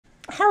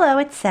Hello,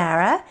 it's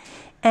Sarah,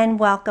 and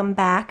welcome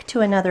back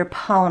to another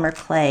Polymer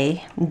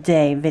Clay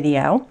Day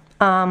video.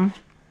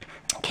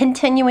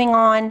 Continuing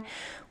on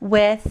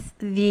with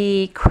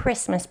the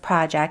Christmas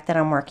project that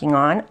I'm working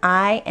on.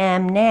 I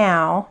am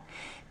now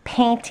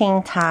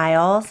painting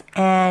tiles,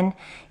 and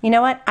you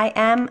know what?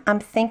 I'm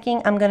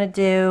thinking I'm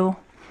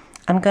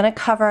gonna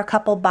cover a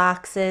couple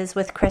boxes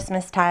with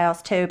Christmas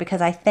tiles too, because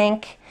I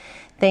think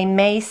they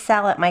may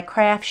sell at my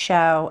craft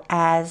show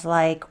as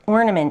like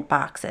ornament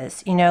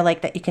boxes, you know,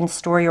 like that you can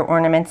store your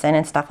ornaments in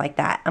and stuff like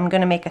that. I'm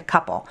gonna make a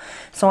couple.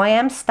 So I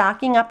am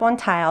stocking up on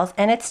tiles,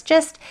 and it's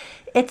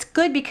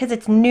good because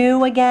it's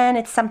new again.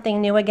 It's something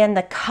new again.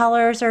 The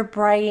colors are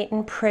bright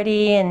and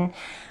pretty, and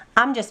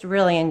I'm just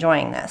really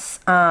enjoying this.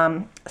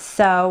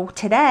 So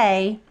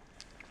today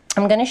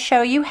I'm gonna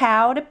show you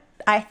how to,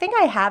 I think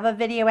I have a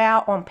video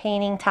out on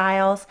painting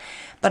tiles,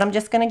 but I'm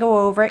just gonna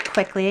go over it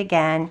quickly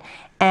again,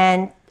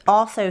 and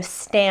also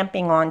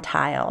stamping on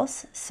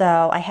tiles.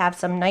 So I have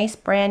some nice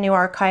brand new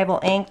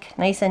archival ink,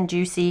 nice and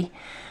juicy,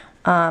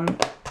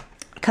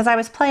 because I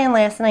was playing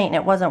last night and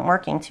it wasn't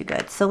working too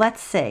good. So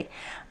let's see.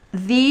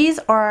 These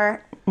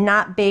are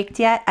not baked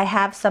yet. I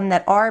have some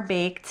that are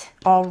baked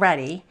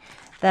already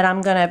that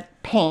I'm gonna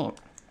paint,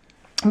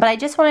 but I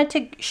just wanted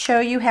to show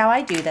you how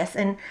I do this.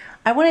 And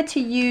I wanted to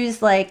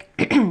use, like,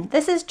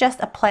 this is just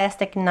a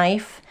plastic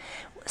knife.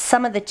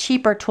 Some of the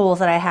cheaper tools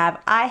that I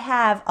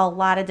have a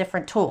lot of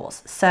different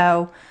tools,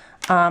 so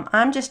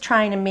I'm just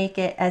trying to make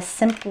it as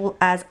simple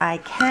as I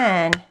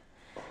can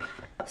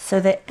so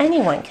that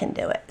anyone can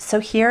do it. So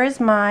here is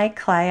my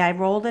clay. I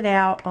rolled it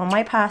out on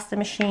my pasta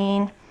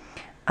machine.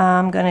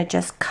 I'm gonna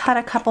just cut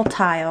a couple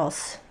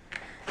tiles.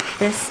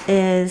 This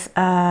is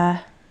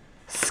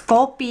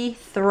Sculpey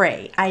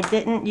 3. I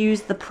didn't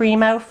use the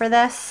Primo for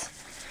this.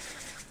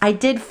 I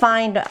did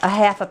find a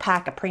half a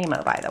pack of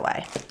Primo, by the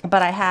way,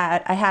 but I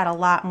had a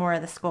lot more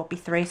of the Sculpey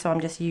 3, so I'm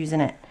just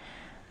using it.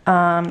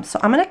 So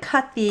I'm going to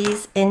cut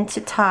these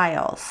into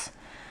tiles.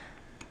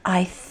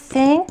 I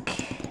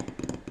think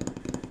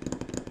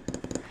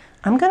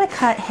I'm going to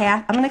cut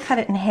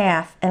it in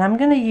half, and I'm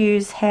going to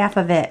use half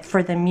of it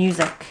for the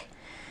music.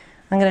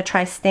 I'm going to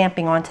try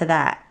stamping onto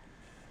that.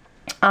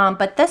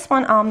 But this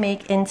one I'll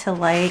make into,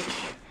 like,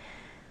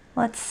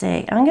 let's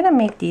see, I'm going to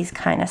make these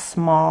kind of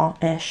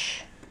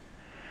small-ish.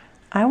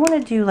 I want to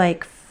do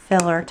like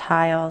filler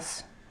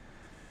tiles.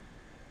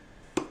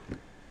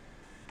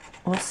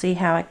 We'll see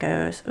how it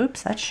goes.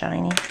 Oops, that's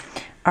shiny.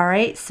 All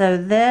right, so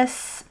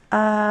this,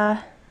 I'm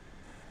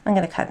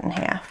going to cut it in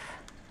half.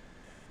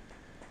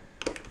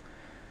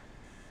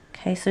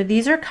 Okay, so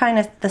these are kind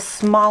of the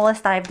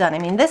smallest I've done. I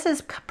mean, this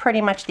is pretty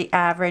much the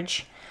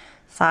average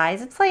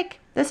size. It's like,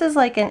 this is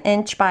like 1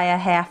 inch by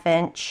 1/2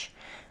 inch,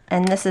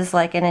 and this is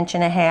like 1.5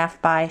 inches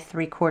by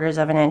 3/4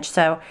 of an inch.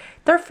 So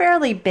they're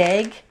fairly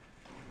big.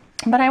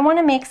 But I want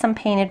to make some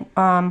painted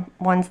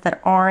ones that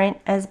aren't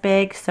as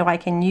big, so I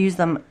can use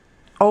them,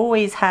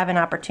 always have an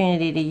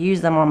opportunity to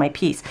use them on my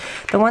piece.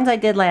 The ones I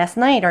did last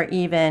night are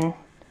even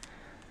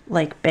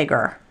like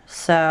bigger.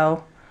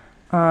 So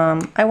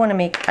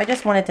I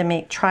just wanted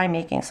to try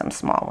making some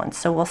small ones.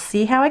 So we'll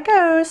see how it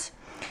goes.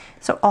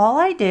 So all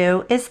I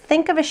do is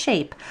think of a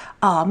shape.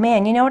 Oh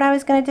man, you know what I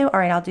was going to do? All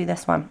right, I'll do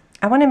this one.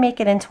 I want to make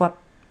it into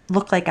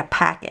look like a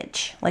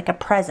package, like a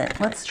present.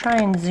 Let's try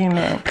and zoom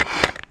in.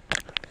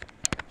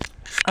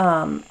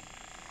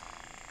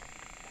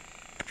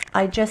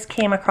 I just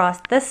came across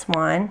this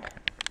one.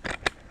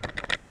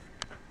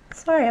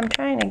 Sorry, I'm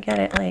trying to get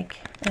it like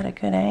at a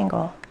good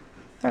angle.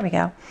 There we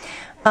go.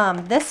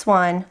 This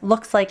one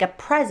looks like a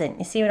present.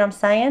 You see what I'm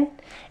saying?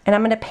 And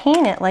I'm going to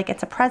paint it like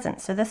it's a present.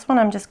 So this one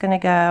I'm just going to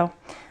go,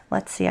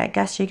 let's see, I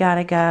guess you got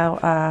to go,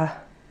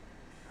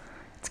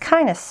 it's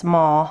kind of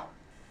small.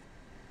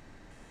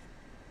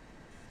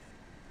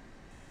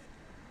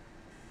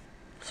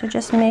 So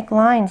just make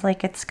lines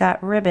like it's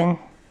got ribbon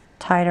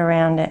tied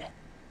around it,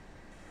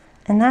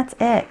 and that's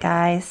it,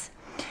 guys.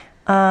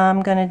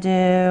 I'm gonna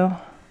do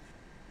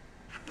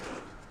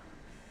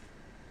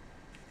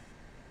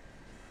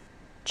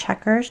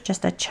checkers,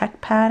 just a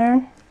check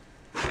pattern.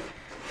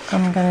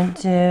 I'm gonna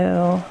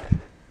do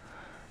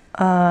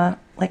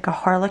like a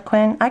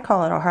harlequin. I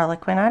call it a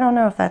harlequin. I don't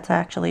know if that's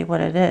actually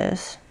what it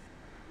is,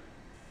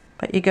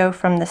 but you go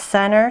from the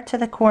center to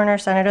the corner,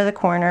 center to the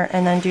corner,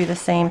 and then do the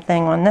same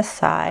thing on this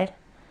side.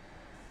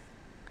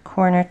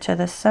 Corner to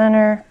the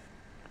center,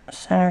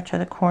 center to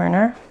the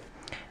corner.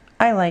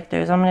 I like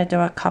those. I'm going to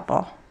do a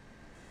couple.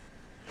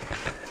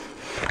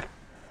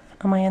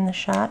 Am I in the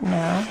shot?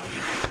 No.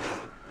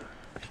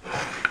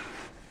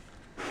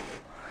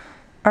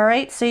 All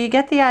right, so you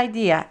get the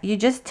idea. You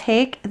just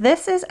take,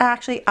 this is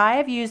actually, I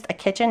have used a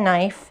kitchen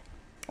knife.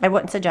 I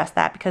wouldn't suggest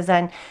that, because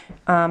then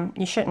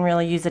you shouldn't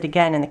really use it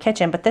again in the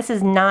kitchen, but this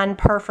is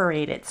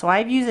non-perforated. So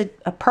I've used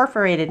a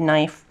perforated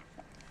knife,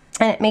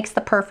 and it makes the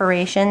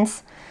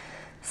perforations.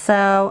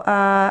 So,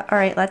 all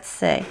right, let's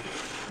see.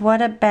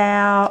 What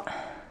about,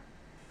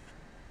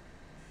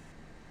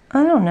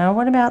 I don't know,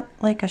 what about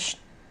like a,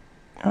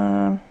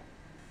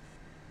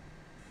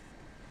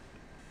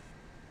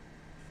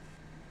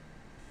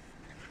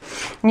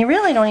 And you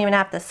really don't even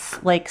have to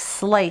like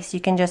slice. You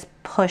can just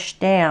push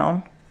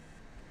down.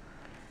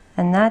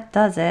 And that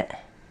does it.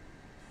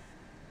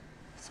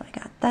 So I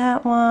got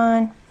that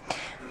one.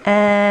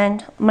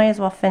 And might as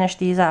well finish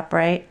these up,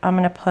 right? I'm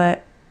going to put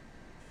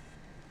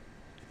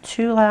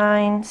 2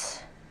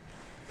 lines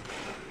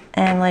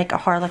and like a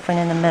harlequin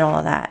in the middle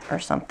of that or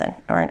something,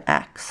 or an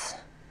X.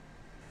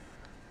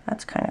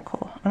 That's kind of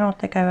cool. I don't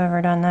think I've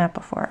ever done that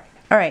before.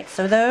 All right,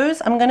 so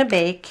those I'm going to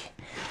bake.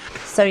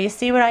 So you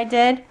see what I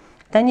did?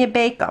 Then you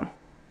bake them.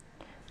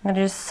 I'm going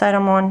to just set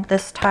them on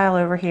this tile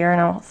over here,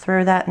 and I'll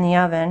throw that in the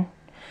oven.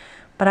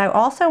 But I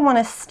also want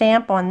to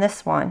stamp on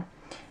this one.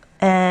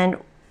 And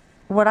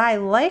what I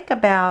like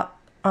about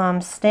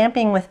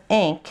stamping with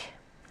ink,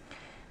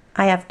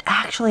 I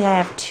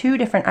have 2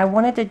 different. I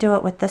wanted to do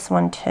it with this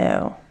one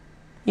too.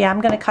 Yeah,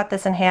 I'm going to cut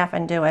this in half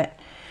and do it.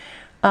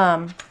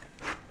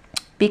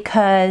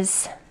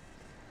 Because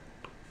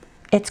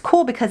it's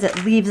cool because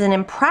it leaves an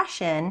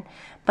impression,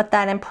 but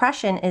that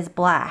impression is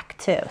black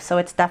too. So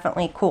it's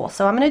definitely cool.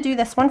 So I'm going to do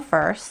this one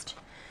first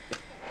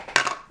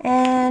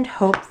and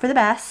hope for the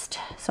best.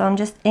 So I'm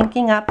just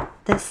inking up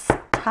this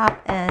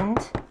top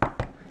end.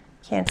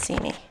 Can't see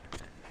me.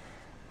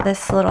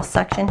 This little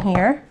section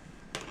here.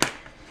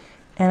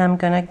 And I'm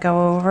going to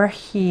go over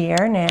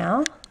here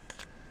now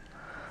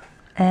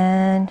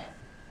and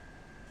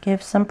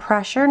give some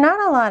pressure. Not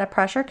a lot of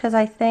pressure because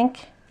I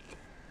think,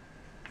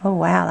 oh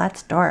wow,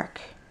 that's dark.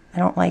 I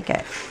don't like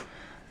it.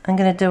 I'm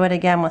going to do it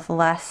again with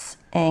less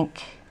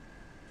ink.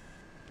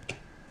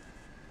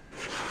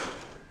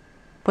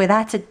 Boy,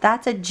 that's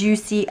a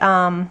juicy,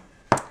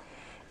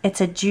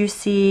 it's a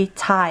juicy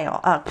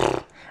tile,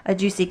 a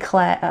juicy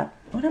clay,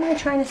 what am I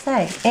trying to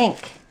say?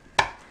 Ink.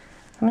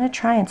 I'm going to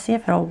try and see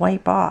if it'll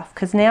wipe off,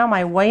 because now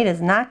my white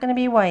is not going to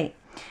be white.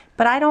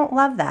 But I don't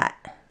love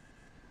that.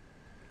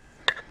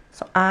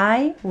 So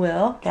I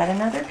will get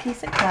another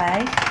piece of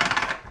clay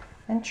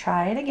and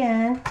try it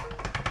again.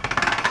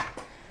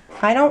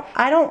 I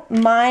don't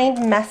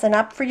mind messing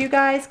up for you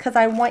guys, because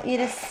I want you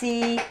to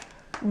see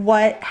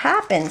what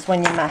happens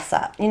when you mess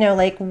up. You know,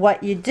 like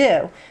what you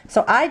do.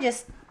 So I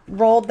just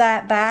rolled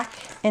that back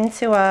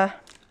into a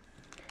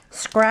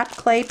scrap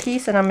clay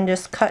piece, and I'm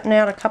just cutting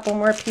out a couple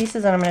more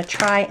pieces, and I'm going to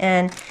try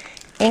and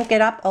ink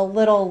it up a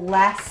little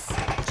less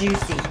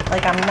juicy.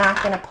 Like I'm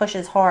not going to push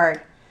as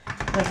hard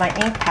with my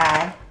ink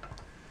pad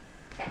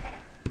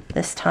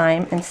this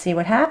time and see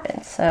what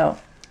happens. So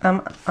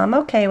I'm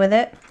okay with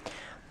it.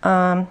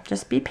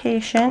 Just be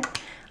patient.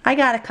 I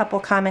got a couple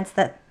comments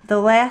that the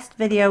last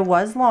video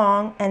was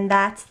long, and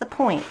that's the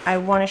point. I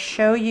want to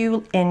show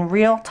you in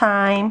real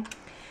time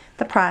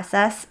the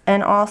process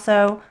and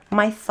also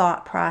my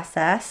thought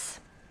process.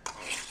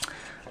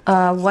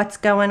 What's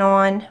going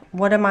on,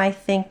 what am I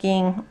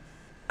thinking,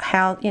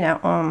 how, you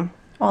know,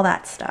 all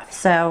that stuff.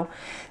 So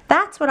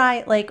that's what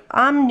I like.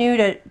 I'm new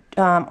to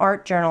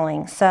art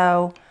journaling,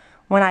 so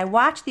when I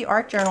watch the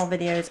art journal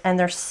videos and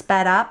they're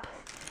sped up,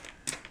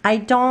 I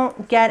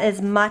don't get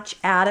as much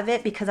out of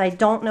it because I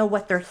don't know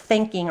what they're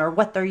thinking or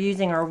what they're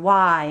using or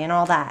why and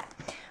all that.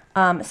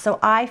 So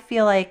I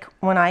feel like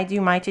when I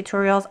do my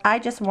tutorials, I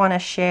just want to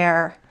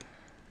share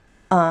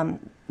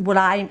what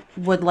I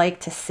would like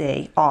to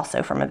see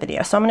also from a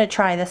video. So I'm going to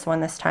try this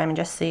one this time and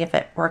just see if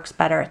it works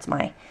better.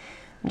 I'm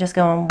just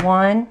going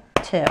 1,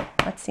 2.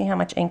 Let's see how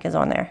much ink is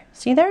on there.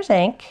 See, there's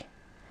ink.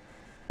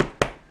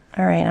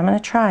 All right, I'm going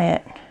to try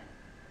it.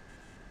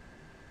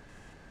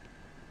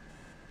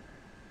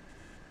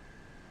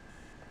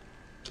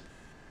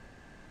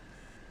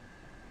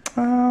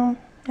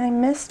 I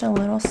missed a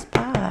little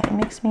spot. It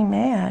makes me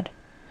mad.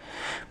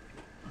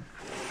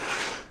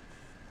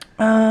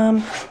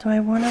 Do I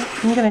want to?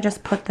 I'm going to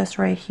just put this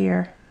right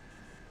here.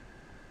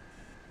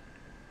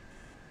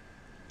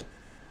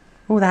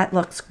 Oh, that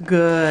looks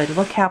good.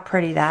 Look how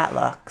pretty that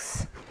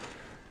looks.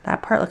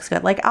 That part looks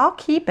good. Like, I'll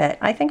keep it.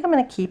 I think I'm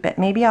going to keep it.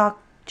 Maybe I'll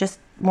just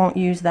won't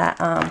use that.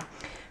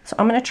 So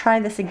I'm going to try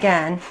this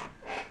again.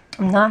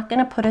 I'm not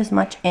going to put as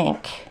much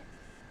ink.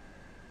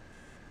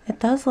 It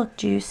does look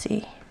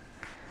juicy.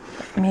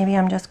 Maybe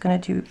I'm just going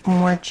to do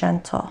more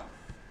gentle.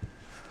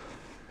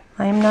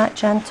 I am not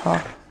gentle.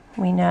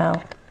 We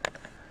know.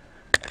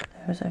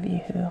 Those of you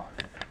who...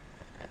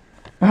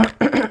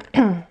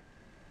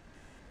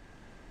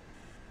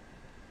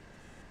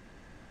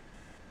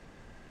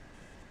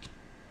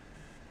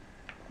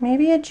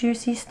 Maybe a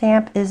juicy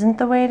stamp isn't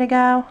the way to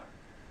go.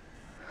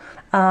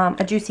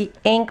 A juicy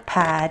ink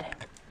pad.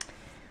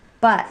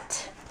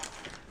 But,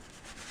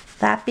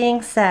 that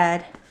being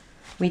said,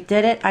 we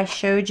did it. I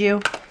showed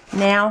you.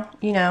 Now,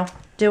 you know,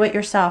 do it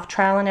yourself.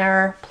 Trial and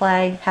error,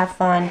 play, have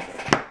fun.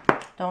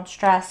 Don't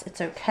stress.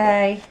 It's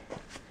okay.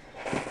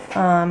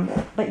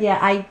 But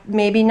yeah,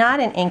 maybe not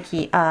an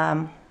inky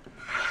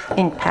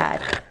ink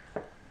pad.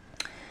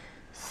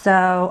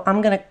 So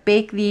I'm going to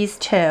bake these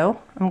two.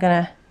 I'm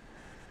going to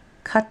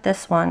cut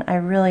this one. I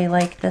really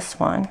like this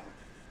one.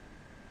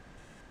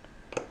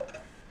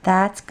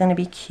 That's going to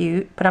be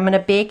cute. But I'm going to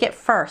bake it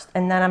first,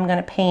 and then I'm going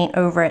to paint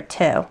over it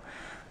too.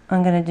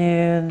 I'm going to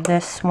do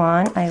this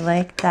one. I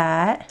like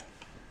that.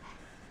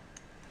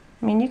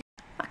 I mean,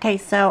 Okay,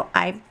 so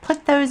I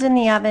put those in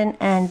the oven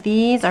and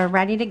these are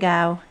ready to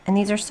go, and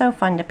these are so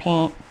fun to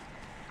paint.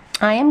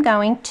 I am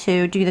going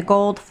to do the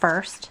gold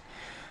first.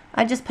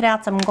 I just put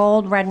out some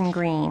gold, red, and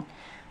green,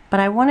 but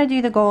I want to do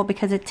the gold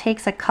because it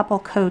takes a couple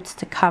coats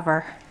to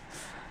cover,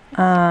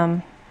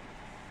 and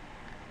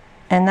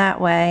that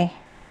way,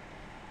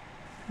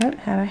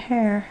 have a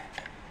hair.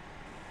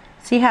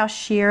 See how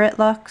sheer it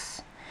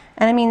looks?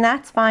 And I mean,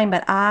 that's fine,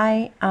 but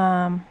I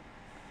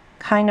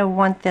kind of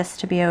want this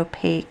to be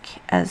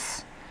opaque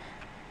as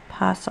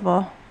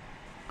possible.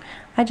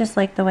 I just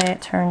like the way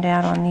it turned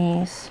out on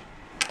these.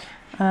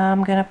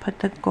 I'm gonna put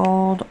the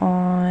gold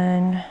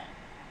on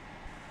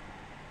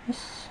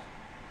this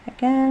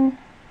again.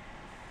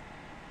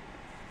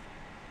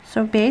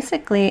 So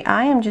basically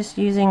I am just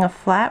using a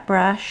flat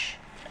brush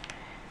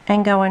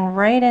and going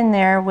right in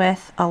there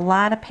with a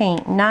lot of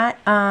paint. Not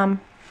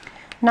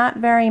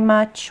very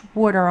much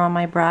water on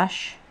my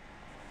brush,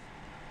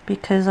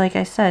 because like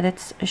I said,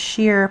 it's a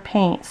sheer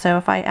paint, so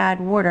if I add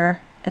water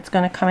it's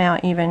going to come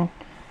out even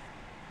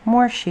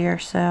more sheer.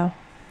 So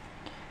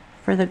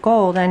for the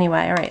gold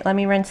anyway. Alright, let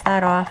me rinse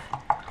that off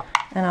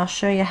and I'll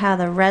show you how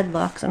the red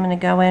looks. I'm going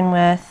to go in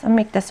with, I'll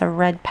make this a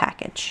red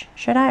package.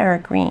 Should I, or a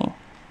green?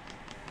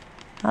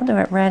 I'll do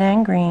it red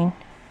and green.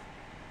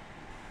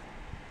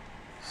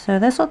 So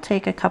this will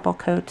take a couple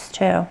coats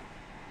too.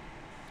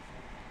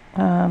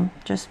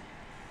 Just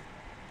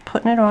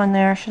putting it on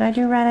there. Should I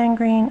do red and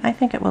green? I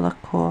think it will look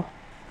cool.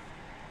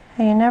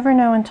 Hey, you never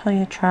know until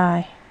you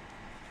try.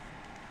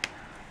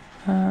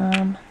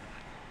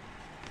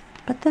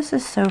 But this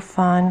is so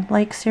fun.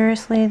 Like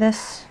seriously,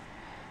 this,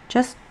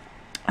 just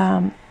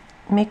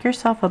make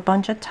yourself a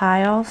bunch of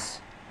tiles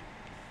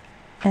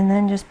and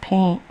then just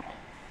paint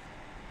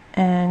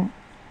and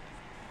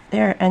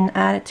there, and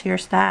add it to your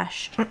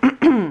stash.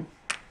 And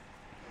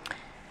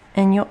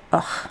you'll,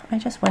 I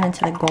just went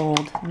into the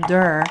gold.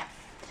 Durr.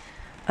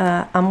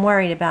 I'm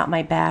worried about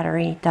my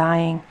battery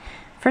dying.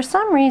 For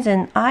some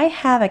reason, I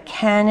have a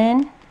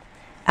Canon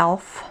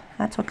ELPH.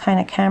 That's what kind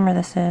of camera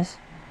this is.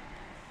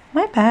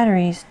 My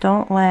batteries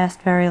don't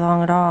last very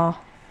long at all.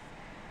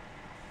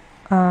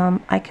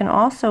 I can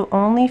also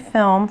only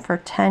film for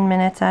 10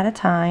 minutes at a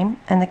time,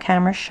 and the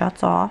camera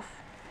shuts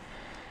off.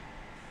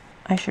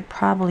 I should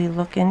probably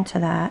look into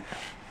that.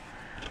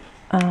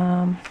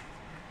 I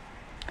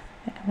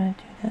think I'm going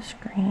to do this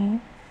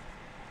green,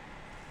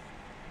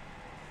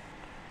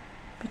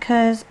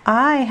 because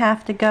I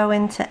have to go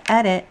into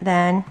edit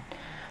then.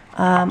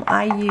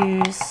 I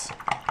use,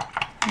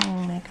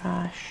 oh my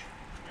gosh,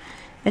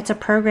 it's a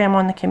program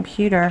on the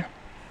computer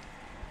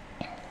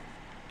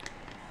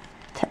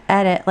to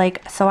edit,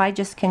 like, so I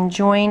just can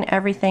join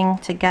everything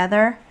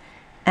together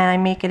and I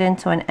make it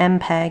into an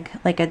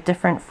MPEG, like a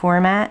different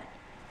format,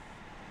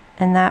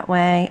 and that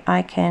way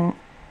I can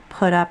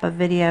put up a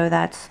video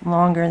that's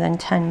longer than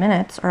 10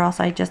 minutes, or else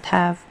I just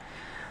have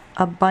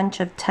a bunch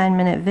of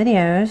 10-minute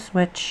videos,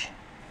 which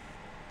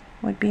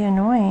would be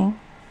annoying,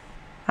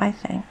 I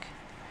think.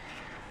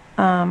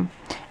 And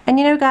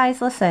you know,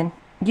 guys, listen,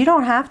 you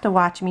don't have to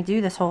watch me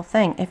do this whole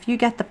thing. If you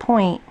get the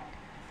point,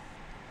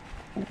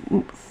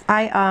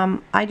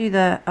 I do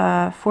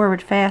the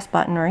forward fast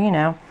button, or you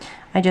know,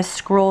 I just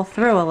scroll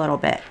through a little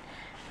bit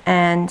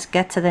and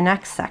get to the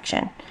next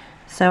section.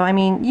 So I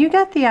mean, you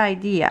get the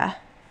idea.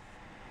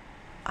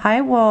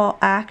 I will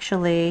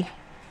actually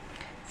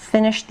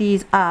finish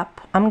these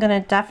up. I'm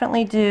gonna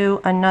definitely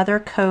do another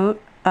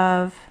coat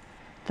of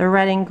the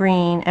red and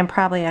green and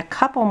probably a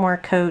couple more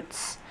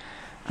coats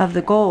of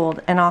the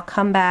gold, and I'll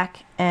come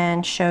back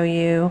and show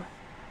you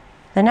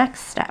the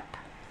next step.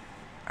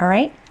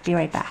 Alright, be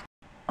right back.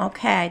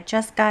 Okay, I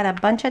just got a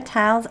bunch of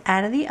tiles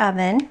out of the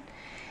oven,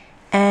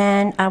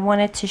 and I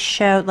wanted to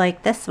show,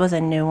 like, this was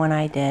a new one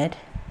I did.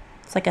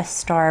 It's like a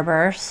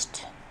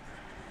starburst.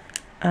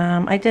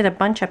 I did a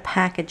bunch of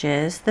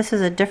packages. This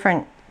is a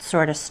different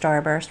sort of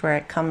starburst where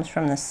it comes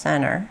from the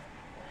center.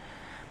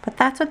 But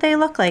that's what they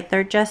look like.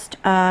 They're just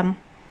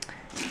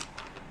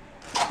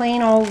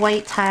plain old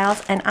white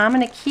tiles, and I'm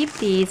going to keep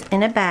these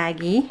in a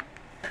baggie.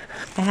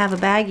 I have a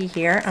baggie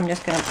here. I'm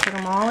just going to put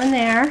them all in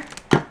there,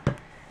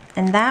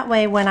 and that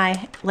way when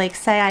I, like,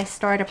 say I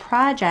start a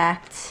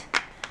project,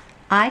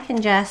 I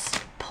can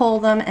just pull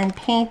them and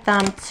paint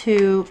them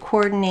to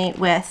coordinate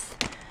with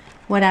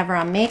whatever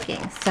I'm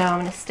making. So I'm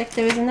going to stick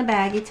those in the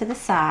baggie to the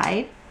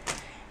side,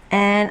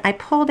 and I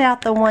pulled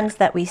out the ones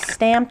that we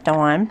stamped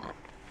on.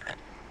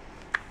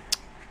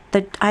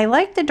 I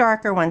like the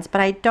darker ones,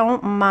 but I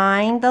don't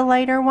mind the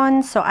lighter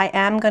ones, so I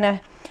am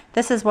gonna,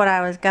 this is what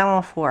I was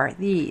going for,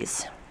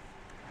 these.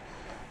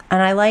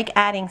 And I like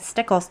adding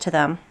stickles to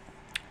them.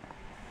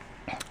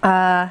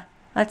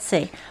 Let's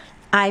see.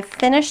 I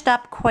finished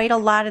up quite a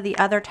lot of the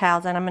other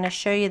tiles, and I'm going to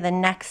show you the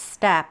next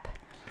step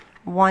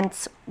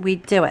once we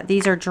do it.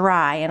 These are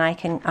dry, and I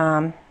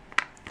can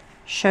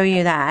show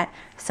you that.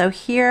 So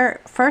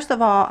here, first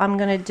of all, I'm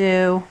going to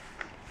do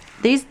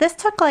these. This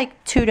took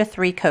like 2 to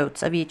 3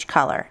 coats of each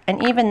color,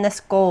 and even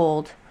this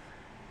gold,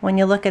 when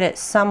you look at it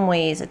some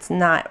ways, it's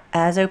not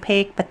as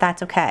opaque, but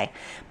that's okay.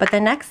 But the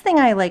next thing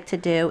I like to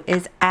do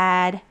is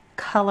add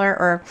color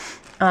or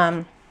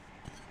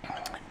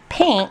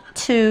paint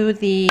to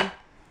the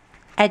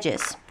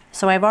edges.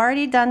 So I've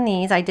already done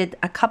these. I did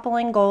a couple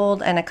in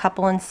gold and a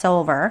couple in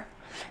silver,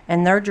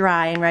 and they're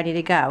dry and ready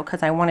to go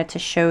because I wanted to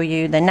show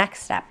you the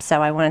next step,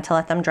 so I wanted to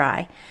let them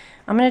dry.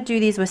 I'm going to do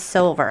these with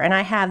silver, and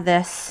I have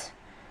this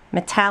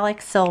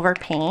metallic silver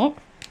paint,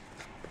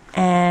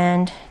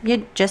 and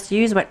you just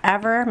use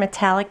whatever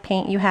metallic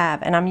paint you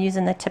have, and I'm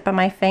using the tip of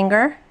my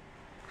finger.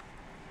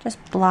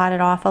 Just blot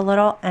it off a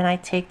little, and I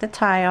take the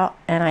tile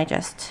and I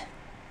just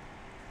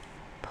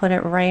put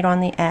it right on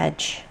the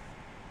edge.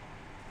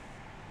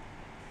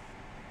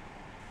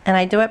 And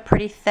I do it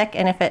pretty thick,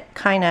 and if it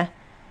kind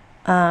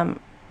of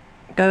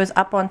goes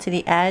up onto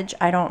the edge,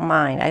 I don't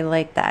mind. I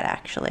like that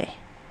actually.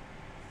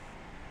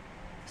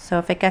 So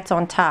if it gets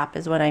on top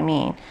is what I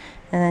mean.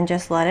 And then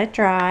just let it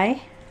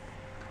dry.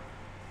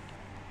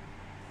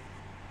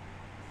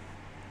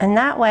 And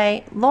that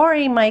way,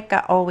 Lori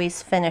Micah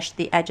always finished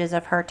the edges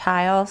of her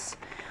tiles.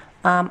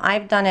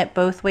 I've done it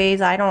both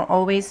ways. I don't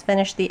always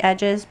finish the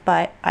edges,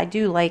 but I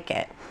do like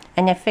it.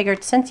 And I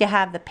figured since you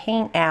have the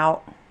paint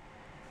out,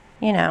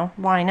 you know,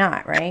 why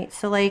not, right?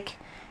 So like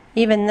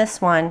even this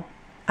one,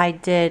 I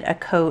did a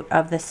coat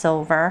of the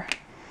silver.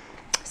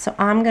 So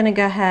I'm gonna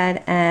go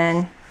ahead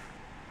and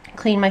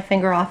clean my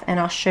finger off, and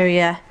I'll show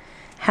you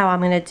how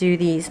I'm gonna do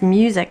these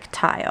music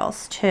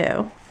tiles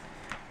too.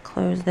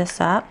 Close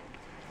this up.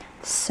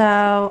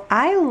 So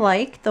I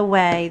like the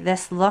way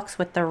this looks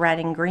with the red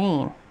and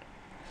green.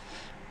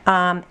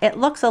 It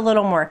looks a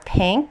little more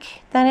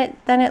pink than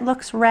it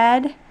looks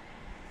red,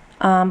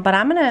 but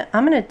I'm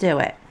gonna do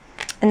it.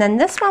 And then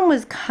this one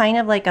was kind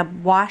of like a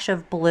wash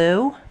of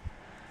blue,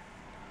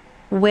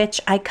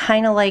 which I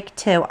kind of like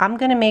too. I'm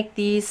gonna make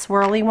these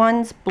swirly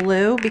ones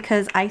blue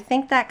because I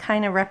think that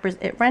kind of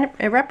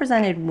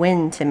represented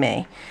wind to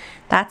me.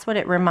 That's what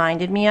it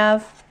reminded me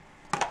of.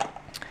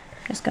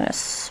 Just gonna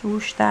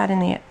swoosh that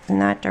in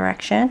that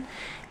direction,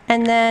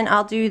 and then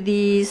I'll do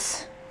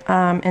these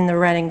in the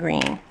red and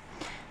green.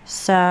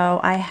 So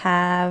I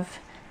have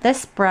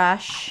this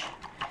brush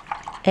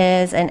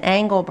is an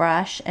angle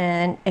brush,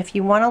 and if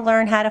you want to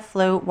learn how to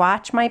float,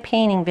 watch my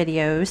painting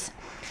videos.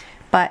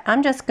 But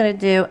I'm just going to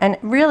do, and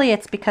really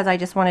it's because I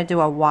just want to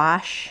do a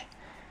wash.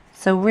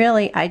 So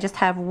really I just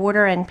have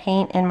water and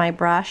paint in my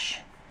brush,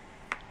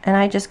 and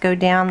I just go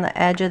down the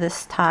edge of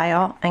this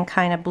tile and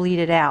kind of bleed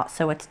it out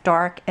so it's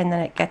dark and then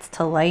it gets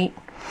to light.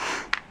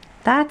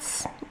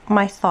 That's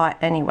my thought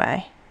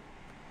anyway.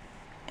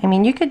 I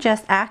mean, you could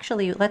just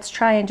actually, let's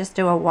try and just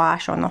do a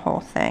wash on the whole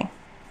thing.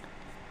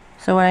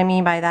 So what I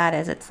mean by that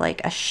is it's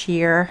like a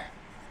sheer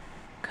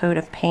coat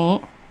of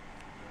paint.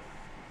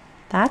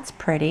 That's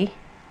pretty.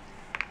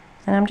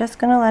 And I'm just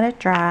going to let it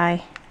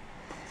dry.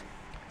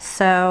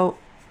 So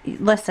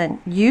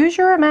listen, use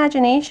your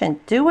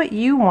imagination. Do what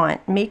you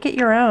want. Make it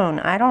your own.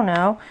 I don't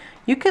know.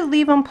 You could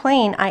leave them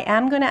plain. I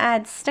am going to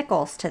add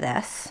stickles to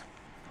this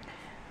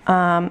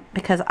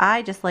because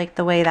I just like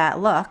the way that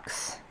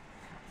looks.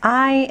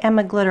 I am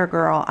a glitter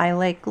girl. I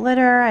like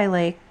glitter. I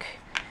like...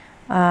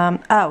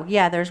 oh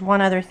yeah, there's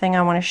one other thing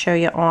I want to show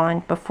you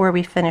on before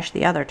we finish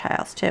the other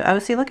tiles too. Oh,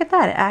 see, look at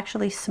that. It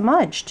actually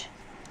smudged.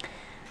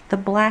 The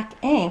black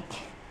ink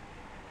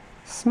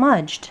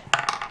smudged.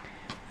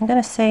 I'm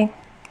going to see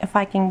if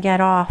I can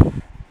get off.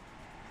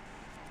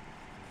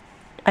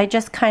 I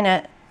just kind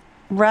of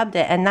rubbed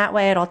it, and that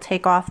way it'll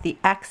take off the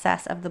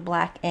excess of the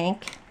black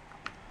ink.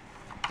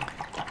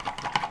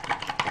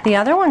 The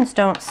other ones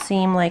don't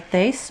seem like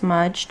they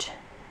smudged.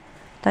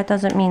 That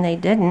doesn't mean they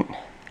didn't.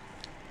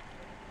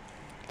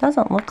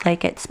 Doesn't look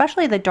like it.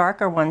 Especially the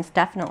darker ones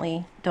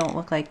definitely don't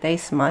look like they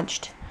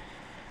smudged.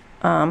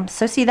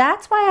 So see,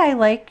 that's why I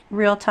like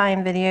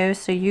real-time videos,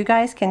 so you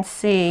guys can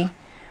see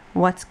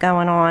what's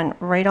going on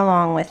right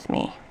along with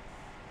me.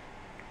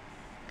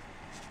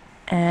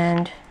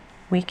 And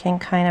we can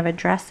kind of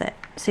address it.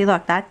 See,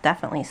 look, that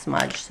definitely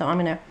smudged. So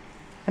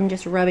I'm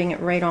just rubbing it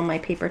right on my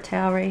paper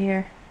towel right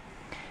here.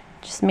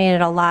 Just made it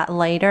a lot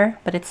lighter,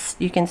 but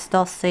you can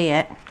still see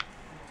it.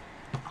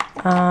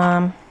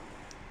 Yeah,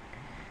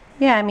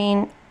 I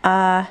mean,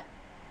 the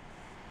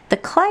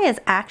clay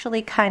is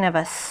actually kind of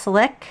a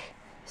slick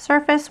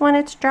surface when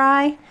it's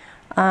dry.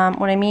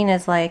 What I mean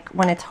is, like,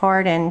 when it's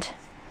hardened,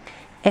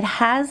 it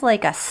has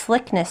like a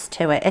slickness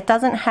to it. It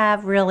doesn't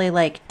have really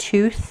like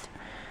tooth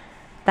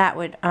that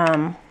would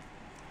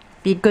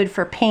be good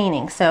for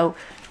painting. So,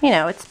 you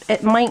know,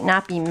 it might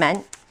not be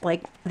meant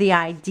like the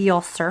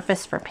ideal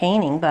surface for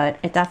painting, but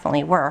it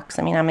definitely works.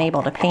 I mean, I'm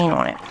able to paint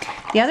on it.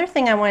 The other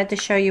thing I wanted to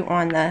show you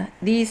on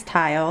these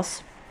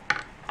tiles,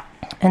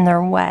 and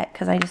they're wet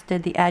because I just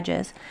did the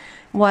edges,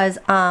 was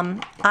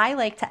I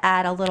like to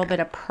add a little bit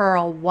of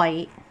pearl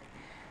white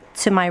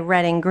to my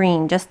red and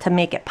green just to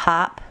make it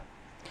pop.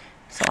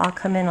 So I'll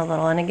come in a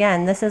little, and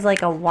again, this is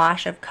like a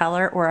wash of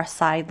color or a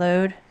side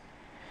load,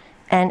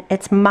 and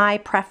it's my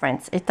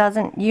preference. It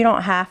doesn't, you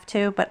don't have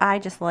to, but I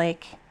just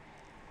like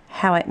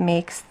how it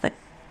makes the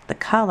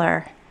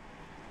color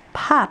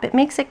pop. It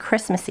makes it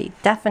Christmassy,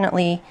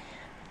 definitely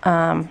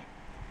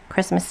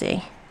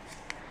Christmassy.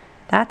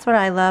 That's what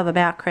I love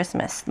about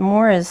Christmas.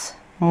 More is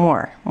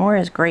more. More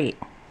is great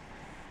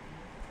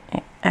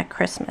at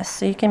Christmas.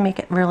 So you can make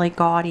it really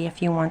gaudy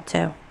if you want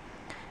to.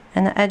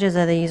 And the edges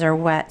of these are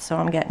wet, so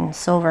I'm getting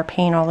silver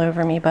paint all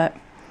over me, but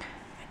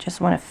I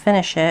just want to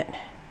finish it.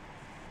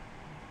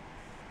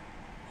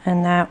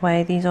 And that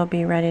way these will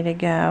be ready to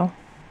go.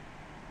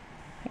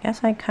 I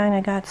guess I kind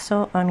of got it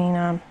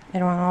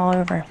went all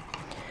over.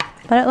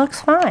 But it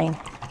looks fine.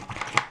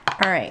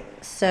 Alright,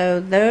 so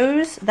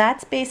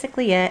that's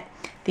basically it.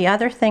 The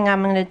other thing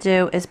I'm going to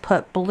do is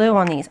put blue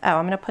on these. Oh,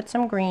 I'm going to put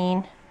some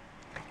green.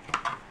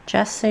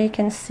 Just so you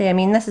can see. I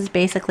mean, this is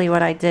basically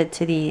what I did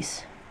to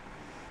these.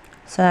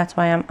 So that's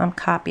why I'm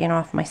copying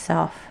off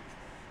myself.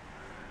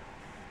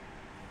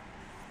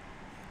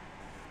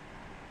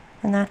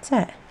 And that's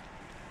it.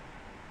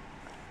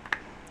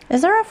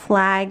 Is there a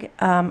flag,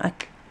 a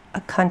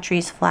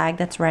country's flag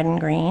that's red and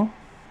green?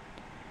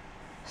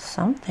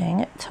 Something.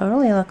 It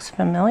totally looks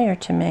familiar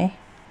to me.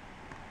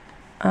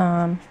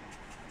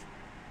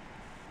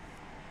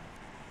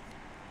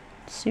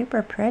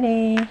 Super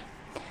pretty.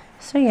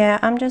 So yeah,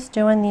 I'm just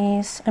doing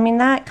these. I mean,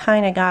 that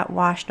kind of got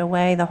washed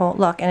away, the whole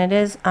look, and it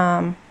is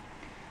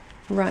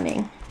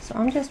running. So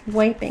I'm just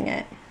wiping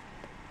it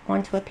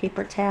onto a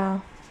paper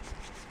towel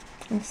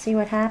and see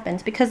what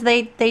happens, because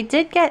they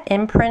did get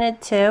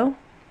imprinted too.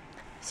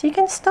 So you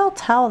can still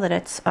tell that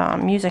it's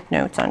music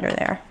notes under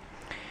there.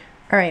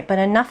 Alright, but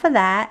enough of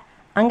that.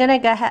 I'm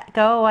going to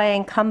go away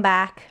and come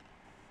back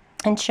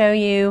and show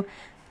you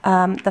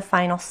the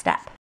final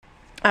step.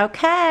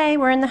 Okay,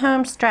 we're in the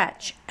home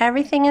stretch.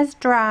 Everything is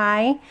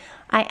dry.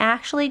 I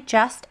actually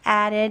just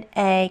added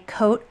a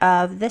coat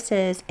of, this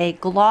is a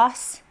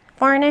gloss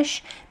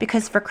varnish,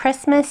 because for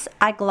Christmas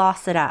I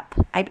gloss it up.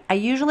 I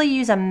usually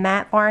use a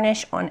matte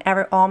varnish on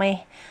all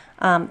my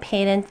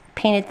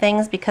painted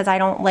things, because I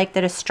don't like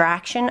the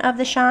distraction of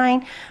the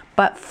shine,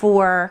 but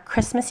for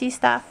Christmassy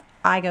stuff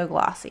I go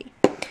glossy.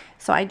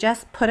 So I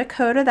just put a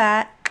coat of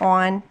that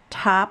on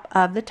top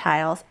of the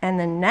tiles, and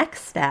the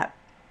next step,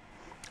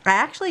 I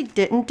actually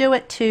didn't do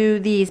it to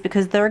these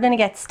because they're going to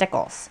get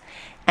stickles,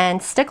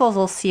 and stickles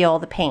will seal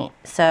the paint.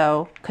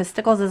 So, because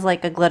stickles is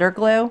like a glitter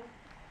glue,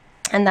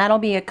 and that'll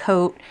be a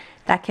coat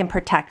that can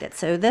protect it.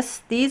 So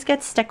these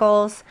get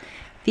stickles.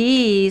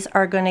 These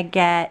are going to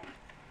get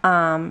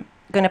going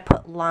to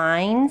put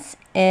lines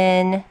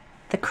in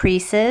the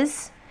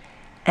creases,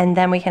 and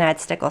then we can add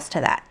stickles to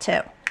that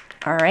too.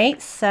 All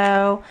right,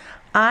 so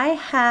I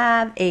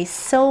have a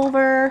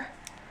silver.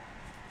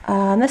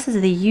 This is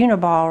the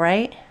Uniball,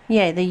 right?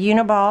 Yeah, the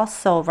Uniball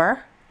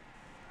silver.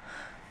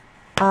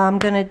 I'm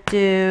going to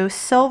do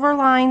silver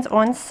lines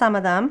on some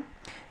of them.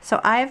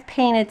 So I've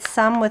painted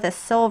some with a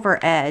silver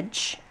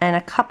edge and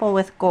a couple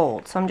with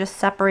gold. So I'm just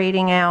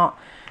separating out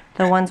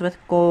the ones with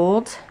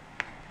gold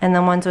and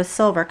the ones with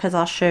silver, because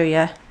I'll show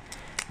you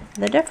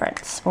the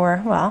difference.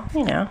 Or, well,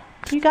 you know,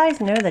 you guys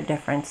know the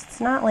difference.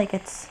 It's not like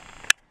it's...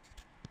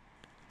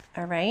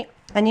 Alright,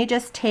 and you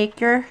just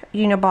take your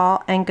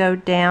Uniball and go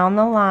down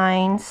the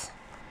lines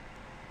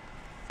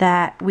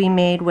that we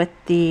made with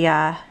the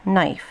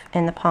knife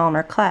in the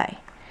polymer clay,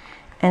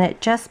 and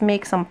it just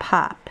makes them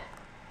pop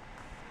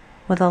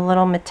with a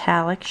little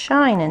metallic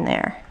shine in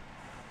there.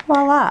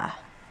 Voila,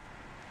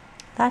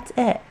 that's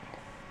it.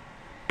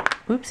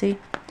 Oopsie.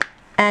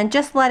 And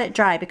just let it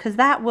dry, because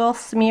that will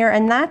smear,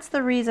 and that's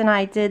the reason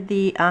I did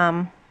the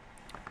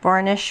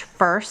varnish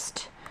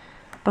first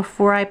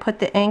before I put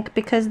the ink,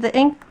 because the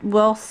ink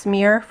will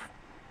smear.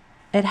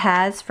 It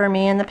has for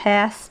me in the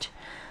past.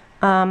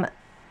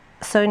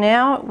 So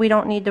now we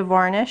don't need to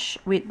varnish.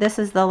 This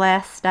is the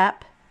last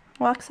step,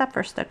 well, except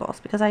for stickles,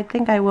 because I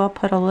think I will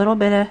put a little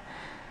bit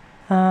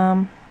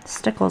of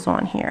stickles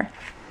on here.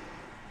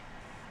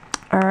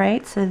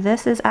 Alright, so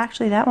this is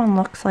actually, that one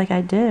looks like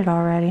I did it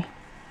already.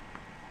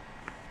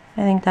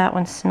 I think that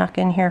one snuck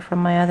in here from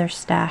my other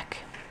stack.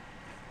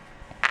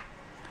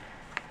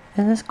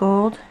 Is this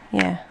gold?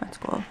 Yeah, that's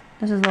gold.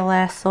 This is the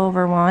last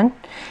silver one.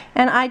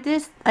 And I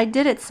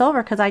did it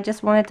silver because I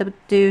just wanted to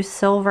do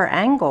silver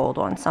and gold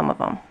on some of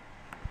them.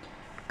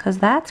 Because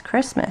that's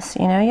Christmas,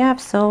 you know, you have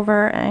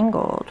silver and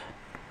gold.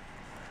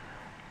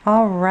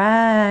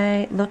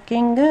 Alright,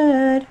 looking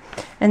good.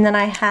 And then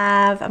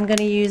I'm going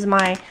to use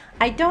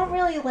I don't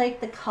really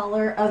like the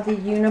color of the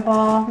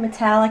Uniball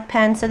metallic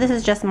pen, so this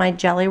is just my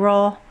Jelly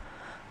Roll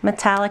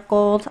metallic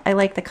gold. I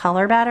like the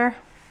color better.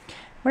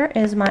 Where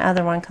is my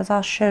other one? Because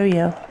I'll show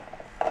you.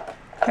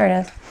 There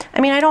it is.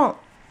 I mean, I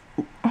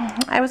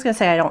was going to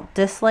say I don't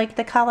dislike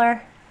the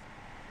color,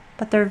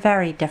 but they're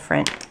very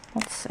different.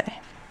 Let's see.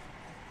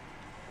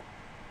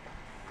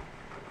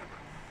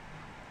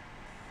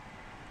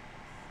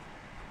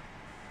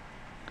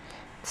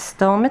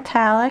 Still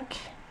metallic.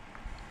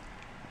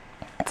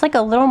 It's like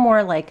a little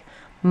more like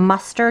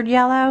mustard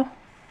yellow.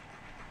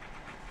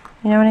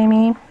 You know what I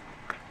mean?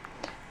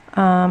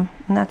 And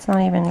that's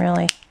not even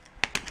really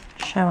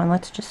showing.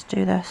 Let's just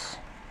do this.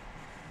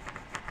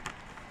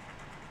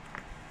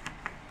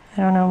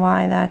 I don't know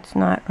why that's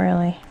not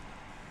really.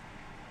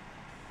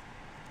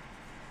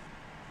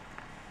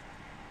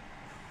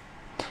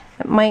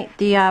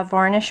 the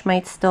varnish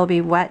might still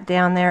be wet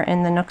down there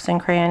in the nooks and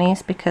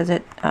crannies because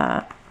it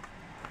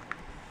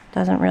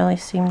doesn't really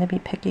seem to be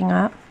picking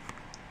up.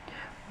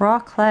 Raw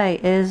clay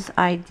is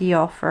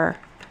ideal for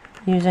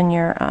using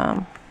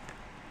your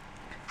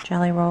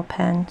jelly roll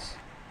pens,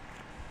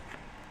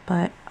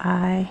 but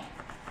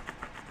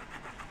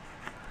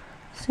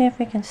see if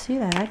we can see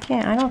that.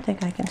 I don't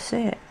think I can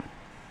see it.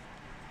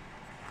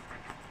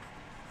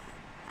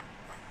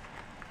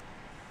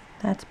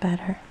 That's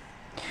better.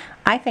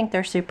 I think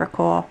they're super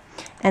cool.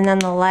 And then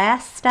the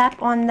last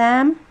step on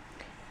them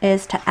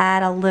is to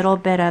add a little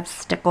bit of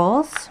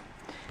stickles.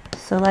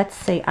 So let's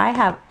see, I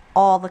have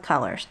all the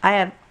colors. I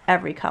have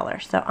every color.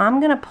 So I'm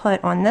gonna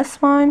put on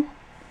this one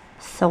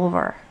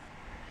silver.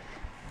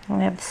 I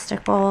have the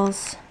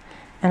stickles,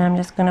 and I'm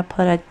just gonna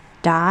put a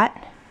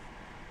dot.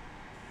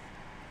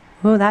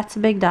 Ooh, that's a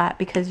big dot,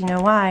 because you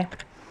know why?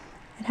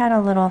 It had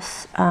a little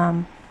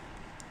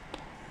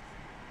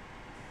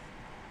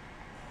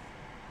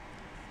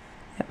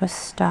it was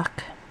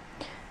stuck.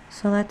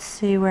 So let's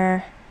see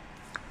where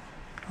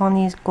on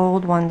these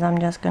gold ones I'm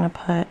just gonna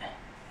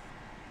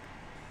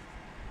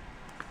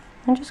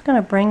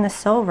bring the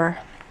silver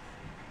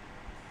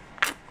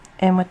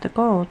in with the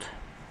gold.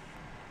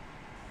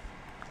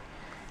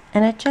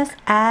 And it just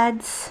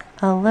adds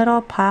a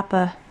little pop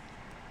of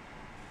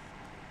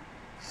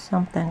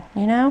something,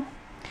 you know?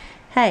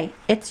 Hey,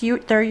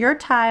 they're your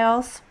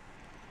tiles.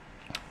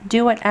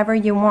 Do whatever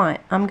you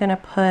want. I'm gonna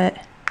put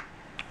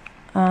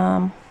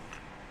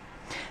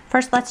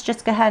first, let's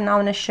just go ahead and I'm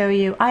going to show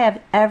you. I have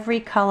every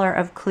color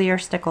of clear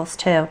stickles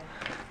too.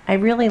 I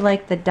really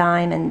like the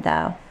diamond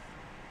though.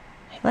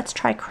 Let's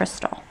try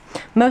crystal.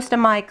 Most of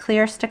my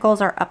clear stickles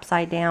are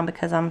upside down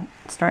because I'm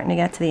starting to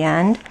get to the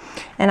end.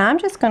 And I'm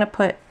just going to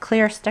put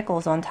clear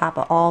stickles on top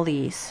of all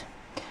these.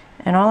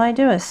 And all I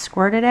do is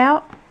squirt it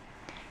out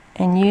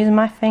and use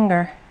my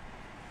finger.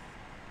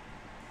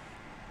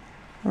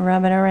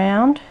 Rub it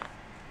around.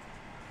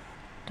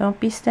 Don't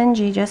be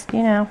stingy, just,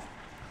 you know,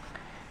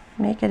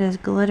 make it as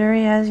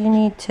glittery as you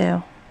need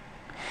to.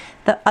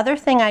 The other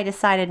thing I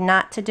decided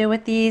not to do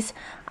with these,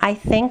 I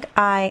think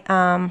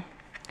I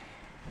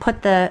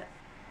put the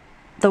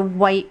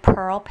white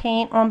pearl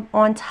paint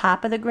on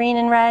top of the green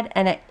and red,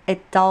 and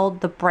it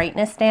dulled the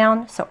brightness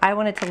down, so I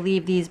wanted to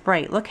leave these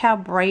bright. Look how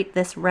bright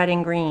this red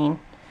and green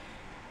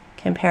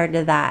compared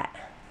to that.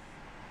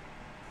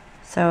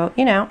 So,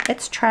 you know,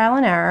 it's trial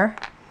and error.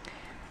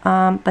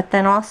 But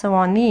then also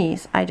on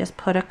these, I just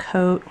put a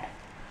coat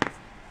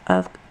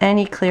of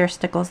any clear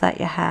stickles that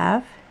you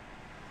have,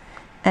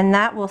 and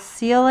that will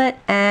seal it,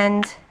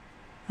 and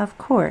of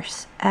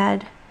course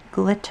add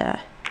glitter.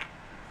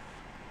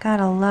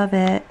 Gotta love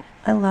it.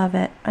 I love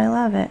it. I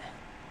love it.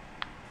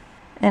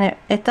 And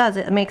it does,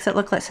 it makes it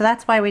look like, so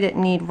that's why we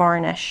didn't need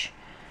varnish,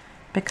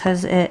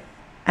 because it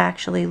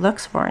actually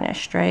looks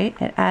varnished, right?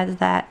 It adds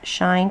that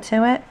shine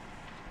to it.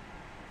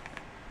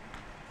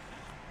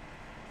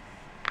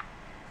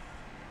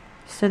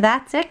 So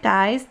that's it,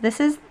 guys. This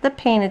is the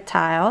painted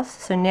tiles.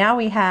 So now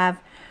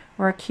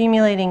we're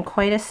accumulating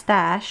quite a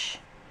stash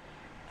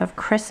of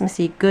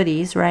Christmassy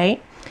goodies,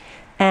 right?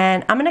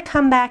 And I'm going to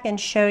come back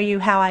and show you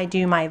how I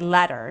do my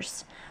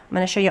letters. I'm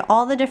going to show you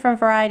all the different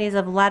varieties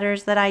of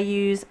letters that I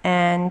use,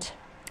 and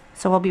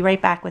so we'll be right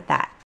back with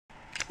that.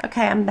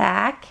 Okay, I'm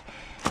back,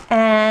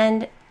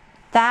 and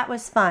that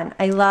was fun.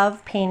 I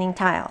love painting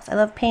tiles. I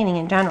love painting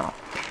in general.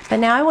 But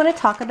now I want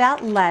to talk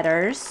about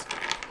letters.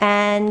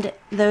 And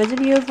those of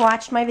you who've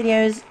watched my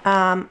videos,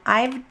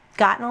 I've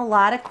gotten a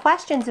lot of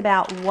questions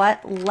about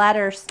what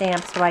letter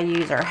stamps do I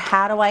use, or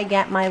how do I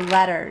get my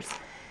letters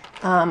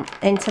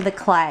into the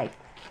clay.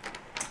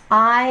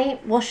 I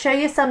will show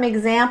you some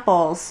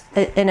examples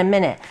in a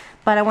minute,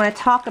 but I want to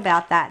talk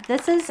about that.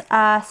 This is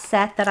a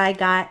set that I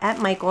got at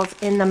Michael's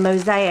in the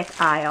mosaic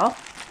aisle,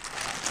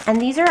 and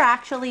these are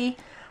actually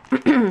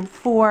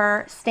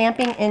for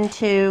stamping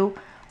into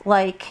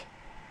like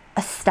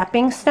a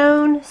stepping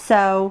stone.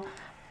 So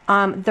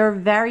they're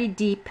very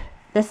deep.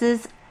 This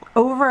is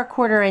over a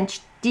 1/4 inch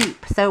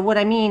deep. So what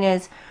I mean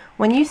is,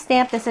 when you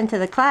stamp this into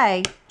the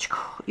clay,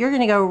 you're going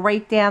to go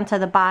right down to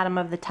the bottom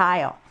of the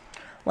tile.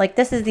 Like,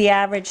 this is the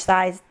average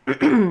size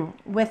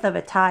width of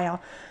a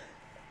tile.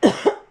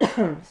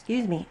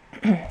 Excuse me.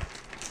 I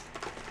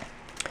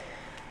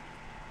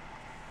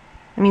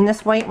mean,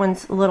 this white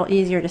one's a little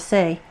easier to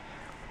see.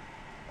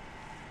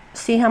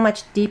 See how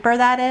much deeper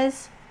that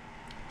is?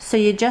 So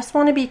you just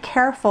want to be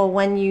careful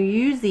when you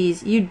use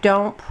these. You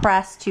don't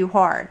press too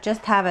hard.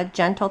 Just have a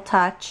gentle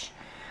touch.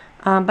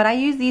 But I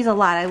use these a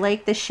lot. I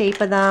like the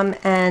shape of them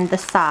and the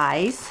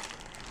size.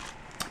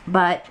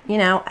 But, you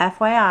know,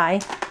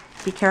 FYI,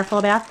 be careful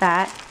about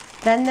that.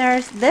 Then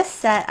there's this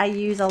set I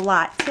use a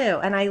lot too.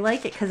 And I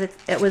like it because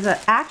it was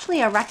actually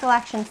a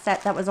recollection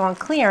set that was on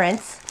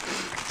clearance.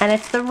 And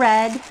it's the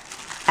red,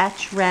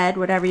 etch red,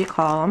 whatever you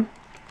call them.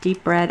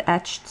 Deep red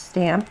etched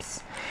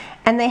stamps.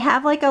 And they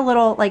have like a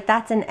little, like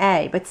that's an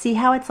A, but see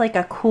how it's like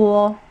a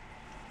cool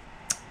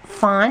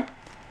font?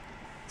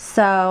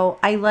 So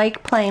I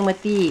like playing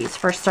with these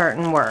for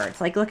certain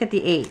words. Like, look at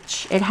the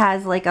H. It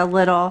has like a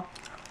little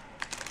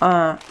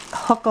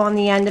hook on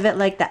the end of it,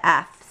 like the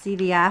F. See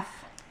the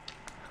F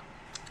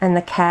and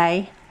the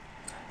K?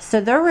 So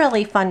they're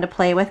really fun to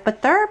play with,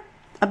 but they're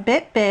a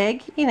bit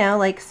big, you know,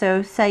 like,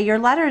 so say your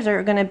letters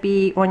are going to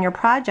be on your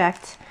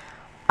project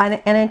an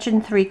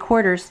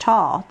 1.75 inches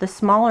tall. The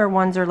smaller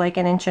ones are like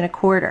 1.25 inches.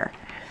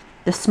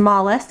 The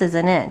smallest is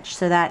 1 inch,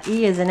 so that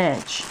E is 1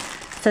 inch.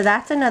 So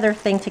that's another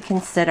thing to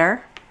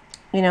consider.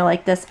 You know,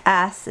 like this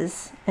S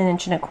is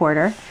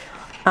 1.25 inches.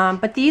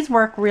 But these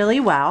work really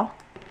well.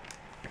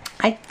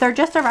 They're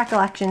just a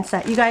recollection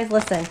set. You guys,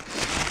 listen.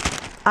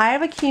 I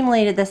have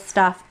accumulated this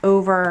stuff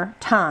over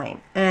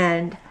time,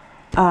 and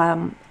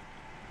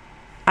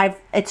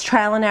it's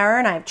trial and error,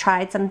 and I've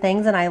tried some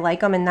things and I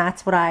like them, and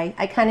that's what I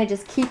kind of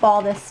just keep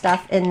all this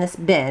stuff in this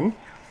bin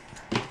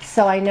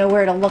so I know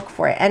where to look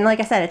for it. And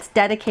like I said, it's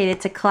dedicated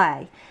to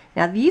clay.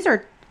 Now these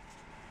are,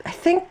 I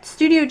think,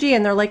 Studio G,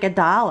 and they're like $1.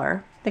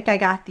 I think I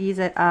got these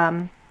at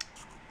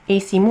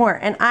AC Moore,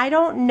 and I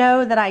don't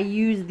know that I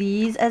use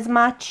these as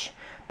much,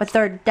 but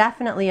they're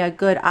definitely a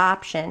good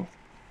option.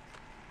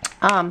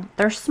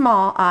 They're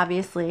small,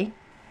 obviously,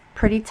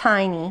 pretty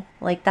tiny,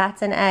 like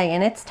that's an A,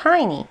 and it's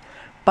tiny,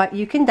 but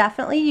you can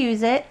definitely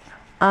use it.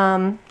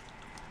 I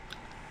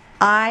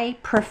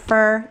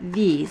prefer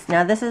these.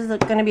 Now this is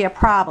going to be a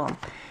problem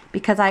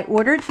because I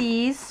ordered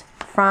these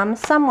from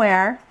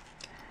somewhere,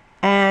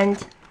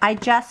 and I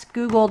just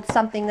Googled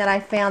something that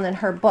I found in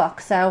her book.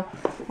 So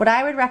what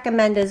I would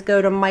recommend is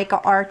go to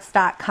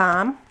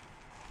micaarts.com,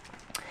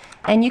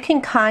 and you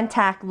can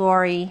contact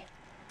Lori,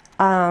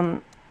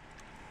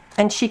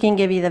 and she can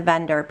give you the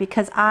vendor,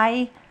 because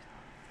I'll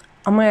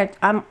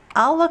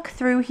look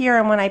through here,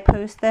 and when I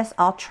post this,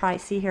 I'll try.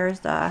 See,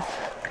 here's the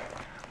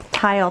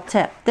tile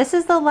tip. This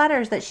is the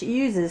letters that she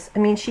uses. I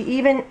mean, she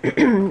even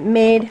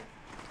made,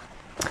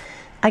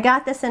 I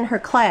got this in her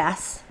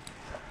class.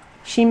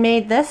 She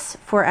made this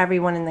for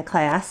everyone in the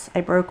class.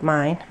 I broke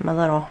mine, my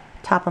little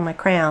top of my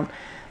crown.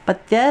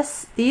 But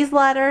these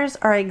letters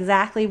are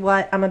exactly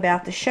what I'm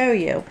about to show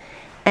you.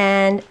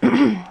 And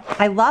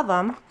I love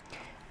them.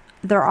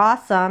 They're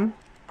awesome.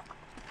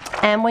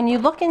 And when you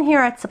look in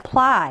here at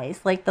supplies,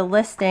 like the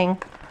listing,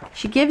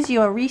 she gives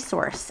you a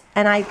resource.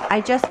 And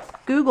I just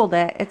Googled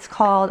it. It's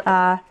called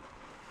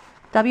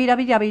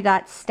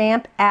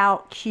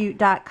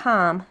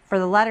www.stampoutcute.com for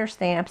the letter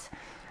stamps.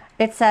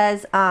 It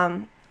says, I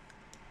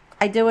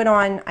do it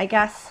on, I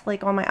guess,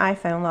 like on my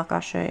iPhone. Look,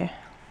 I'll show you.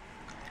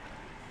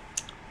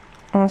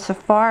 On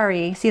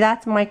Safari. See,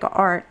 that's Mica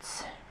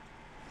Arts.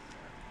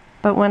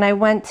 But when I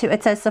went to,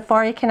 it says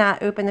Safari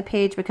cannot open the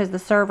page because the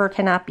server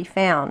cannot be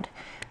found.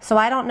 So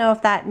I don't know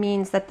if that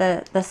means that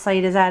the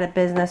site is out of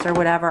business or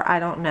whatever. I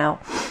don't know.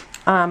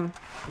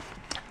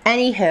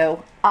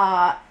 Anywho,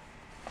 I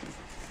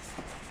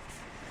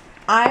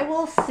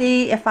will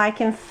see if I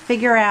can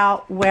figure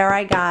out where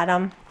I got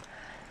them.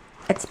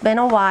 It's been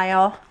a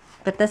while,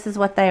 but this is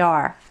what they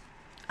are.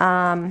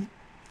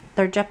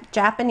 They're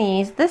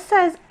Japanese. This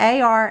says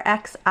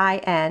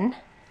ARXIN.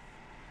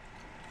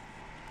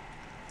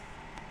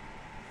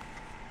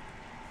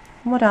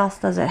 What else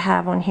does it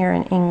have on here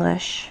in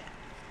English?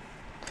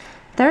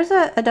 There's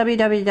a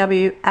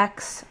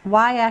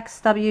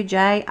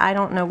WWWXYXWJ. I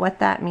don't know what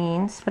that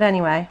means, but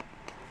anyway,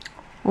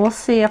 we'll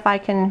see if I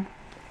can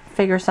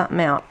figure something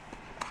out.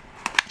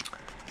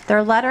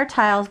 They're letter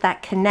tiles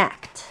that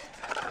connect.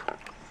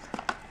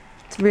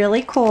 It's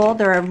really cool.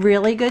 They're a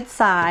really good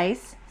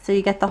size, so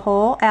you get the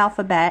whole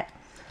alphabet.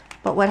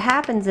 But what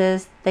happens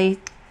is they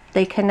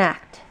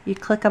connect. You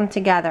click them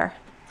together.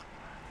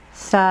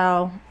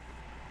 So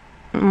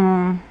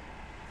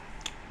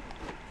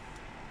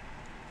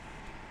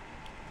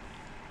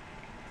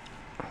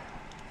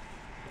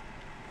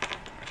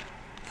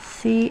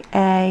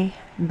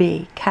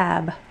C-A-B,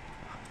 cab.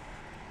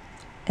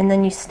 And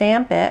then you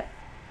stamp it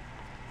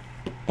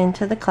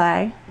into the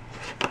clay.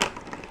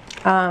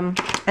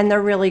 And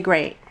they're really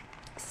great.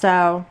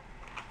 So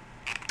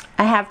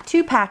I have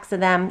 2 packs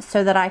of them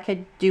so that I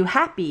could do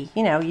happy,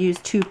 you know, use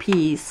 2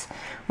 P's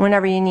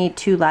whenever you need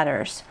 2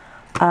 letters.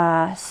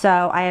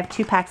 So I have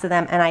 2 packs of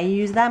them, and I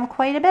use them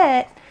quite a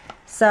bit.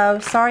 So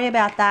sorry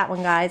about that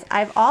one, guys.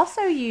 I've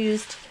also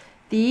used,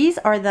 these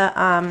are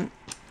the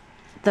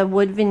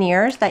wood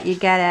veneers that you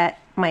get at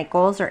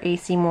Michael's or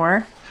AC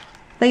Moore.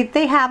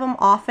 They have them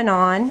off and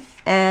on,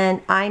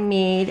 and I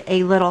made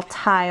a little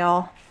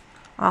tile,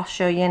 I'll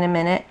show you in a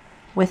minute,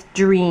 with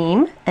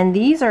Dream, and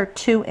these are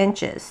 2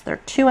 inches. They're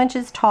 2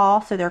 inches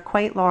tall, so they're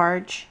quite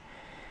large,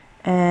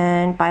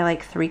 and by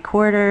like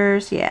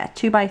 3/4, yeah,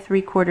 2 by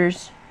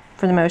 3/4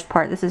 for the most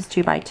part. This is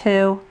 2 by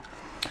 2.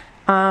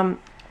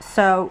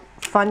 So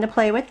fun to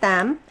play with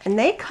them, and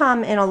they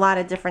come in a lot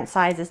of different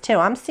sizes too.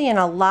 I'm seeing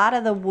a lot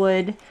of the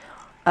wood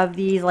of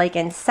these like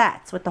in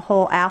sets with the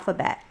whole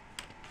alphabet.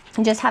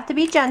 You just have to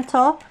be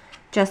gentle.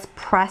 Just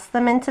press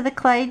them into the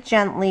clay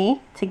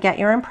gently to get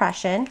your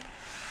impression.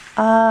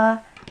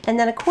 And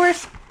then of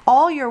course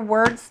all your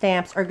word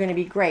stamps are going to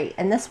be great.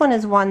 And this one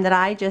is one that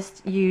I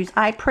just use.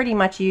 I pretty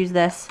much use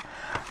this.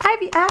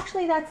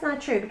 Actually, that's not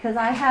true, because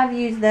I have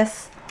used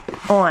this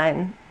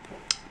on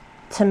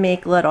to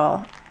make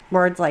little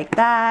words like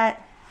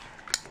that.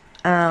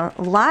 a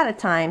lot of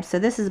times, so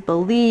this is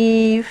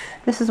believe,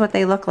 this is what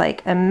they look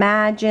like,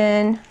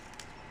 imagine,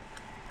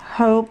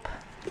 hope.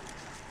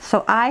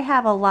 So I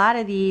have a lot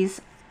of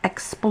these,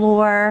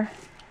 explore.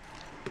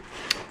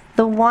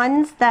 The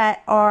ones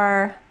that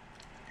are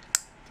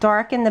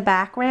dark in the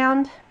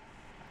background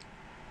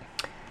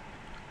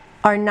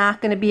are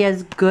not going to be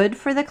as good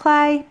for the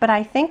clay, but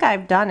I think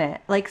I've done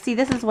it. Like, see,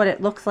 this is what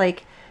it looks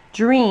like,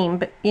 dream,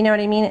 but you know what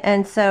I mean?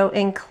 And so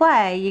in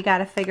clay, you got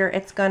to figure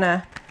it's going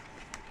to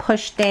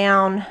push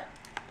down.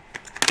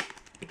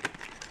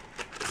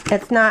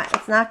 It's not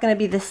going to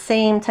be the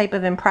same type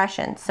of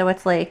impression. So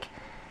it's like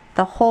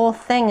the whole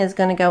thing is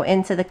going to go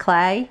into the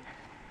clay,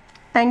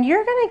 and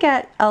you're going to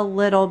get a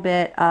little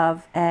bit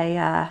of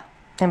a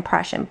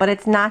impression, but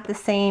it's not the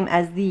same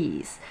as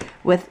these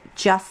with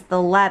just the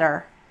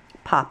letter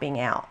popping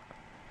out.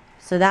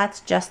 So that's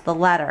just the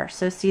letter.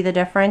 So see the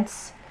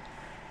difference?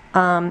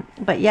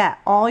 But yeah,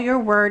 all your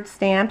word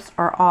stamps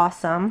are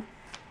awesome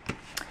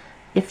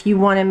if you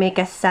want to make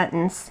a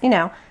sentence, you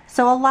know.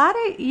 So a lot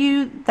of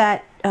you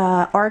that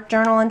art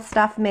journal and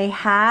stuff may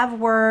have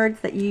words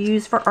that you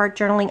use for art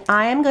journaling.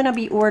 I am going to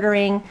be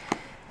ordering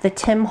the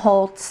Tim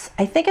Holtz,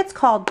 I think it's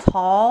called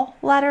tall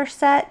letter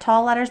set,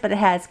 tall letters, but it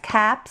has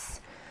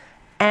caps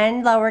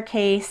and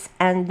lowercase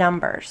and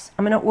numbers.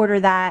 I'm going to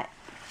order that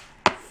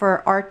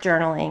for art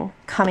journaling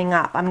coming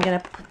up. I'm going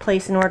to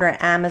place an order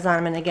at Amazon.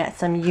 I'm going to get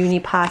some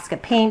Uni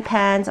Posca paint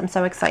pens. I'm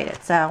so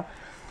excited. So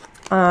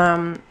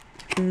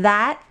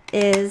that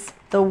is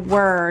the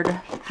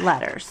word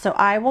letters. So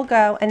I will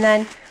go, and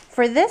then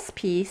for this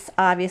piece,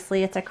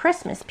 obviously it's a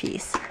Christmas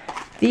piece.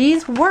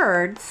 These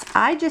words,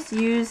 I just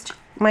used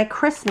my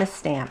Christmas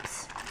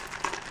stamps.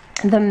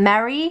 The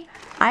Merry,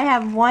 I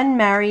have one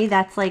Merry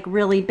that's like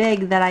really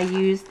big that I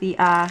use the,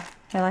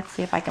 here, let's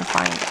see if I can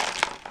find it.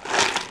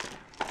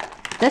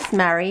 This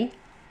Merry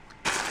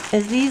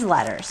is these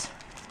letters.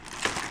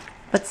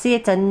 But see,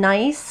 it's a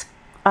nice,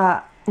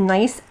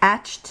 nice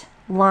etched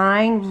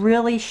line,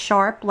 really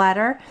sharp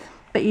letter,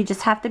 but you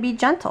just have to be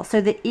gentle. So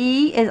the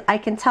E is, I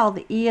can tell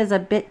the E is a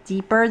bit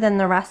deeper than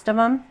the rest of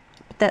them,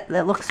 but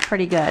that looks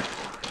pretty good.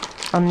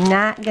 I'm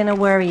not gonna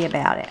worry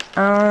about it.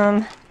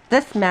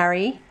 This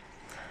Merry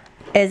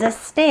is a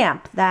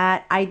stamp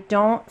that I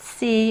don't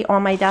see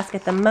on my desk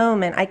at the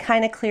moment. I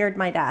kind of cleared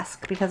my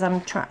desk because I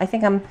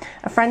think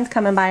a friend's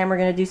coming by and we're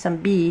gonna do some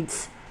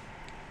beads.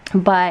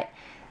 But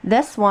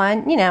this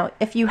one, you know,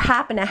 if you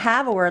happen to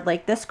have a word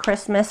like this,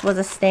 Christmas was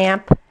a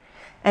stamp.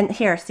 And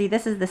here, see,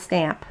 this is the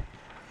stamp,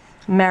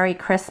 Merry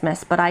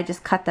Christmas, but I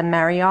just cut the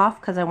Merry off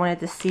because I wanted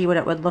to see what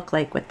it would look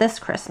like with this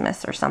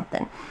Christmas or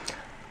something.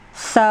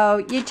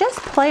 So you just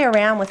play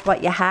around with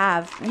what you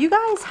have. You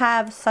guys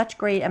have such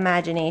great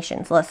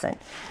imaginations. Listen,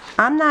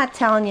 I'm not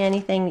telling you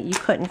anything that you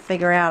couldn't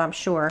figure out, I'm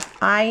sure.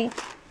 You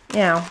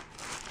know,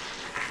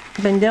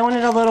 been doing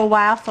it a little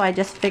while, so I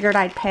just figured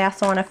I'd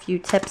pass on a few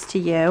tips to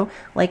you.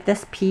 Like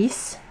this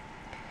piece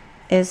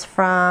is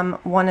from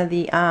one of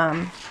the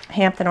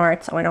Hampton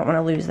Arts. Oh, I don't want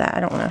to lose that. I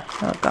don't want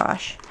to, oh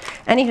gosh.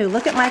 Anywho,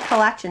 look at my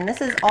collection. This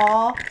is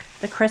all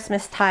the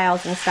Christmas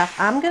tiles and stuff.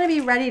 I'm going to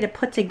be ready to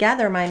put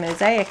together my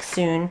mosaic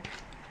soon.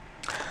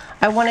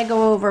 I want to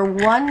go over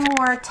one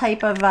more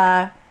type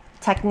of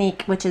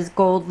technique, which is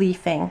gold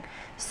leafing.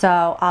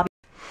 So I'll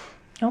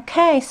be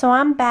okay, so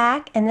I'm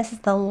back, and this is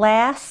the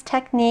last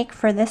technique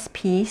for this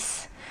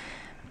piece,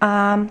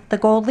 the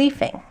gold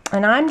leafing.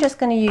 And I'm just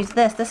going to use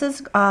this. This is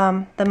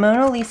the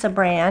Mona Lisa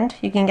brand.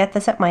 You can get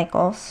this at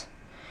Michael's.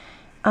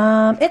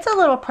 It's a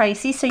little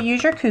pricey, so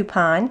use your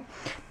coupon.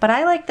 But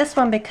I like this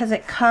one because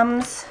it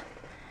comes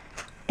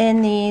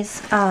in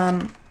these,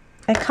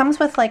 it comes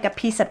with like a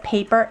piece of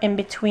paper in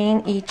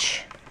between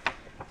each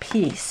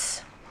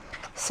piece.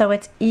 So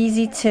it's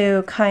easy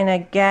to kind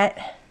of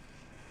get.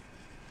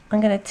 I'm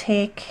going to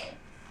take,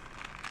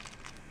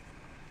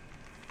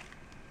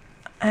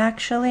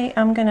 actually,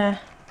 I'm going to,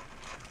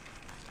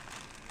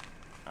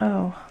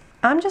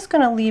 I'm just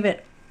going to leave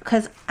it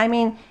because, I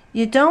mean,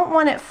 you don't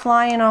want it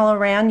flying all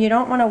around. You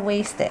don't want to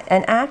waste it.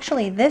 And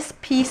actually, this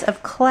piece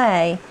of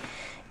clay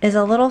is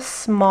a little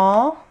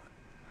small.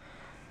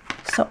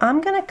 So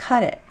I'm going to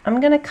cut it. I'm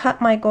going to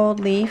cut my gold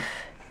leaf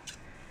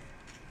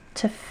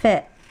to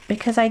fit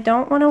because I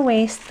don't want to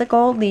waste the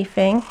gold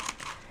leafing.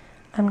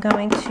 I'm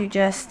going to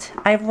just,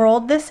 I've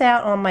rolled this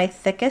out on my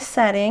thickest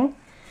setting,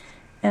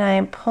 and I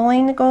am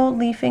pulling the gold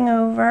leafing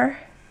over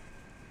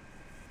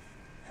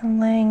and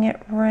laying it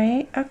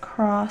right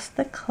across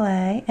the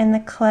clay, and the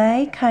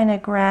clay kind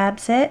of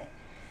grabs it,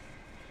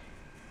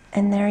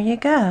 and there you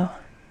go.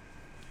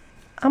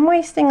 I'm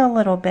wasting a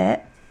little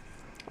bit,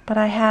 but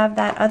I have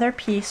that other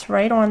piece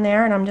right on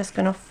there, and I'm just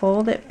going to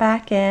fold it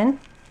back in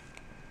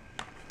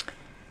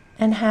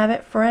and have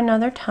it for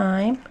another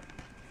time.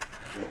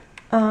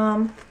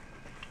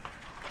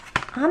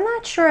 I'm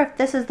not sure if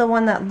this is the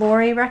one that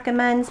Lori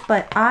recommends,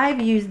 but I've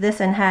used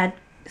this and had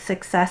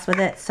success with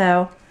it.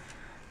 So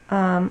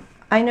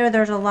I know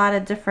there's a lot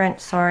of different,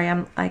 sorry,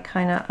 I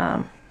kind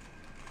of,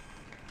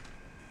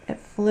 it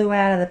flew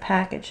out of the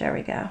package. There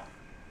we go.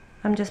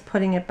 I'm just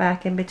putting it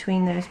back in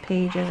between those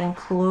pages and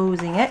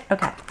closing it.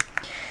 Okay.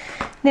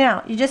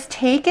 Now, you just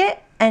take it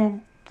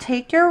and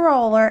take your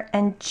roller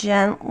and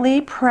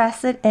gently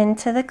press it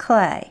into the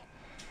clay.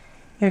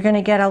 You're going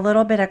to get a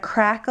little bit of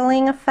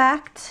crackling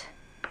effect,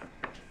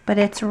 but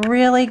it's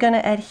really going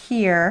to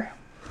adhere.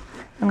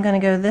 I'm going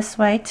to go this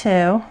way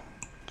too,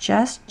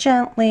 just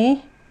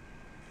gently.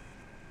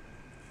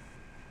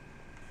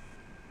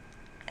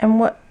 And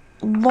what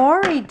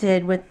Lori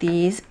did with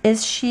these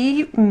is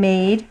she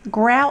made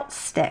grout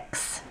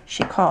sticks,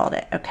 she called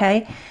it,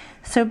 okay?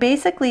 So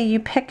basically you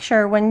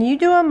picture when you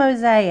do a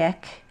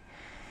mosaic,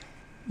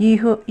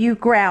 you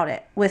grout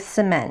it with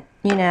cement,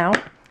 you know?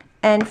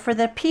 And for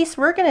the piece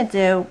we're gonna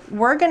do,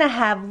 we're gonna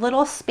have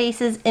little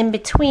spaces in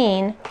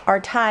between our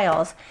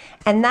tiles.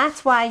 And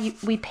that's why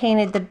we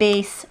painted the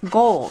base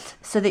gold,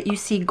 so that you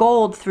see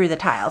gold through the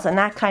tiles, and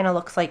that kind of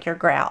looks like your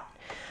grout.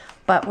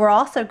 But we're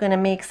also gonna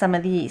make some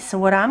of these. So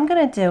what I'm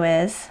gonna do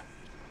is,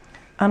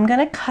 I'm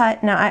gonna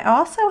cut, now I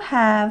also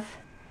have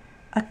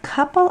a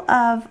couple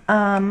of,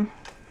 and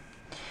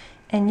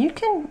you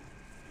can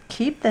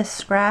keep this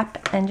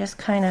scrap and just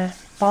kind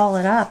of ball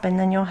it up, and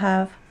then you'll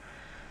have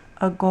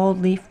a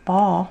gold leaf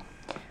ball.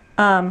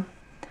 I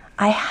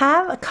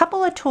have a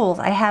couple of tools.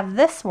 I have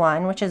this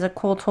one, which is a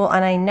cool tool,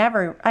 and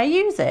I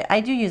use it.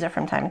 I do use it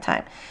from time to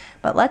time.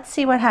 But let's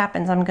see what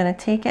happens. I'm gonna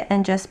take it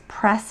and just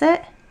press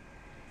it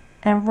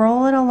and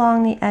roll it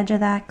along the edge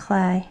of that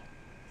clay.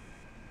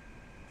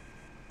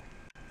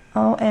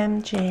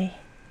 OMG,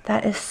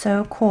 that is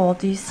so cool.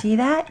 Do you see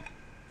that?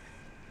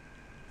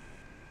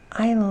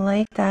 I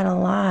like that a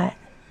lot.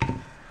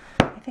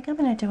 I think I'm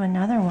gonna do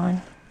another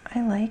one.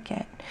 I like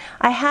it.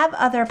 I have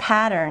other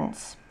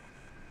patterns.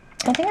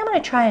 I think I'm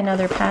gonna try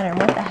another pattern.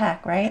 What the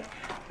heck, right?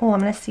 Oh, I'm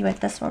gonna see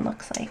what this one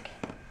looks like.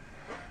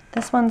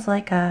 This one's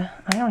like a,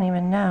 I don't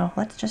even know.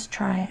 Let's just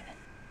try it.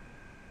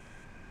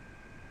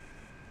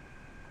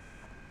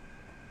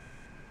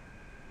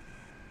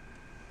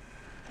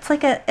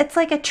 It's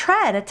like a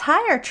tread, a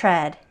tire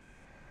tread.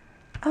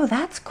 Oh,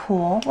 that's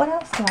cool. What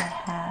else do I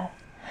have?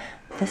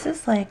 This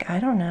is like, I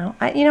don't know.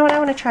 You know what? I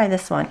want to try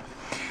this one.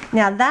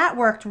 Now that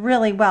worked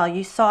really well.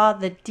 You saw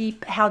the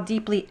how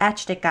deeply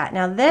etched it got.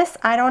 Now this,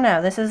 I don't know.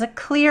 This is a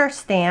clear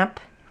stamp,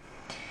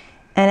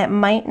 and it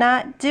might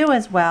not do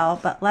as well,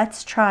 but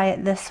let's try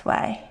it this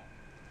way.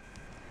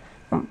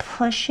 I'm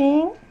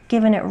pushing,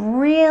 giving it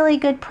really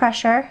good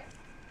pressure,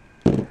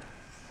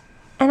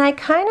 and I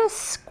kind of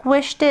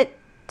squished it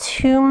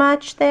too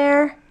much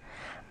there.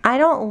 I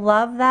don't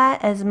love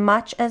that as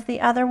much as the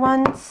other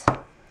ones.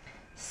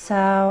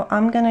 So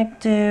I'm gonna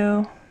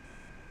do,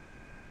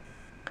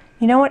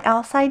 you know what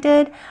else I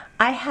did?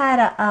 I had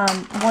a,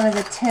 one of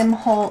the Tim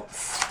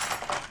Holtz,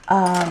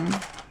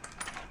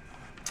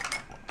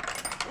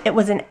 it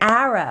was an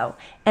arrow,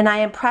 and I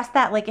impressed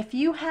that. Like if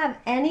you have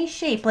any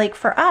shape, like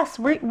for us,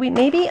 we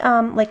maybe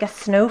like a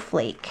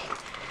snowflake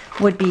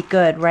would be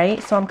good,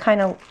 right? So I'm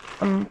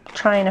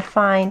trying to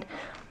find,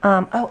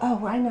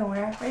 oh, I know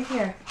where, right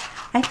here.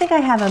 I think I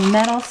have a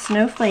metal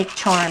snowflake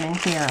charm in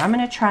here. I'm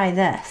gonna try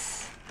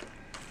this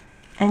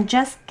and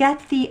just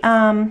get the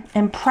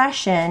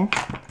impression.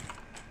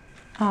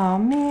 Oh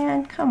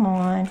man, come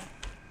on.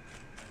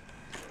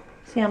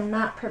 See, I'm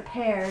not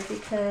prepared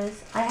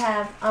because I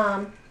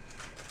have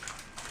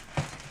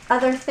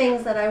other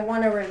things that I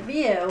want to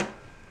review.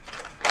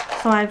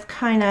 So I've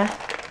kind of,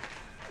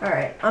 all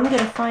right, I'm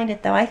gonna find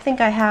it though. I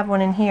think I have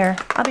one in here.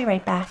 I'll be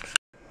right back.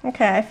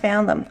 Okay, I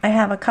found them. I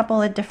have a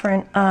couple of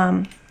different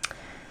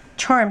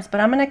charms, but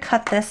I'm gonna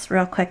cut this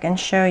real quick and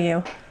show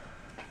you.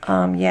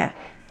 Yeah,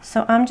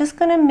 so I'm just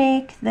gonna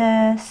make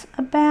this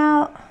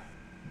about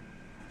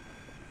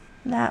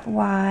that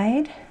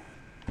wide,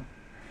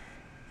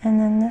 and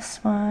then this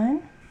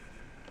one.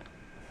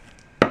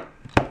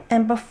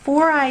 And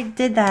before I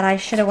did that, I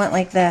should have went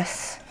like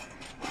this.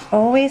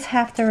 Always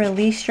have to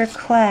release your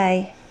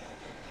clay,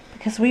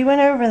 because we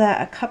went over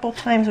that a couple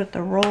times with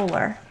the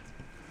roller.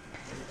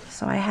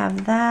 So I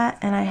have that,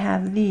 and I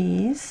have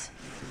these.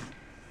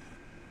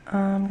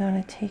 I'm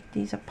going to take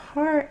these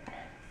apart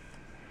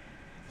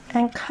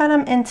and cut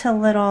them into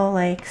little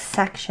like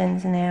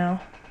sections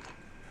now.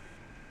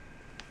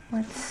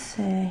 Let's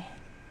see.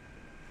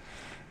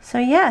 So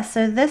yeah,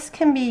 so this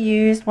can be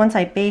used once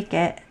I bake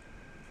it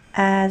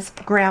as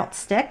grout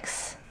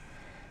sticks.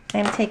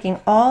 I'm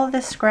taking all of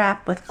the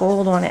scrap with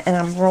gold on it and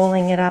I'm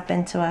rolling it up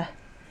into a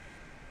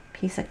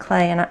piece of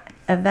clay, and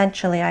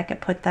eventually I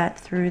could put that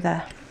through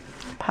the,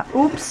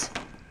 oops,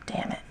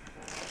 damn it,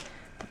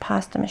 the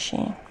pasta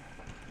machine.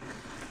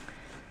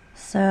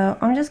 So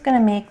I'm just going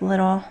to make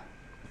little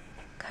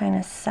kind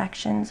of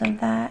sections of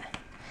that.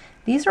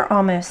 These are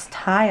almost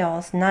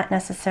tiles, not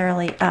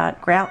necessarily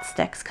grout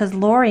sticks, because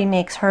Lori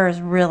makes hers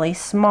really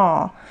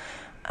small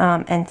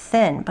and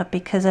thin, but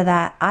because of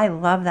that, I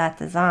love that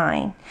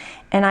design.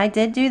 And I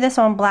did do this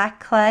on black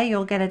clay.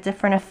 You'll get a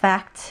different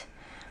effect,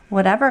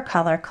 whatever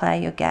color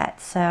clay you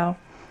get. So,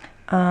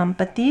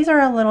 but these are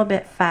a little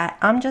bit fat.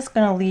 I'm just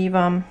going to leave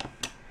them.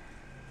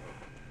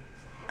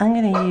 I'm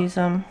going to use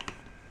them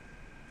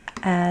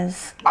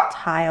as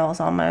tiles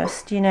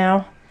almost, you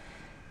know,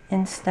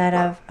 instead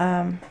of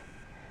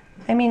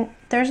I mean,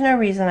 there's no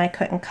reason I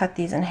couldn't cut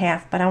these in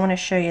half, but I want to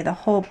show you the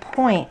whole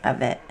point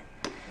of it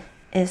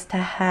is to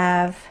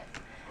have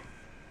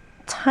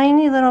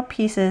tiny little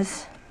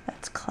pieces,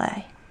 that's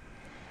clay,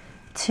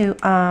 to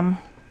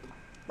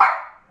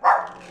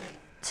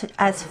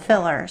as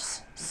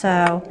fillers.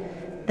 So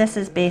this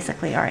is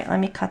basically, all right, let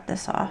me cut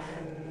this off.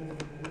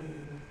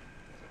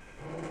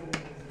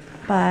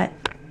 But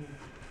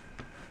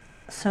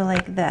so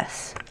like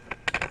this,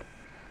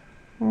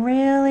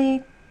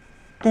 really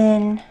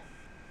thin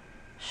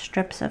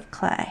strips of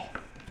clay.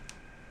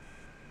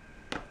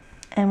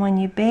 And when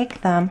you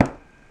bake them,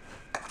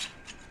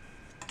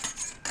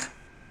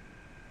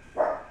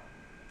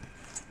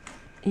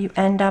 you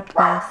end up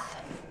with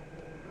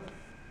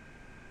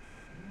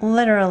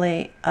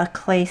literally a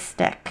clay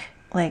stick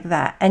like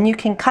that. And you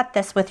can cut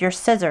this with your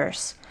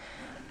scissors,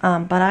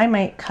 but I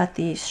might cut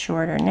these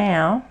shorter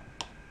now.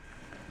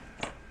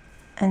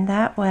 And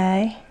that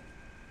way,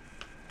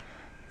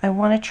 I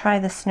want to try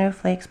the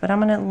snowflakes, but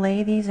I'm going to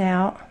lay these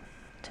out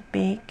to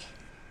bake.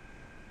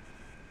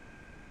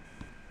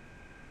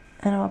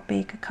 And I'll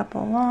bake a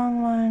couple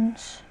long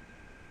ones,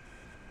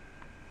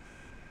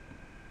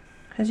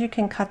 because you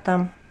can cut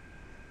them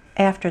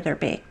after they're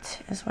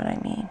baked, is what I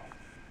mean.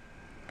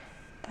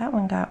 That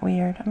one got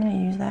weird. I'm going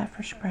to use that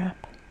for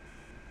scrap.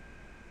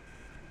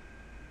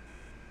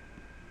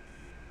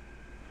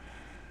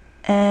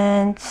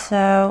 And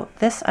so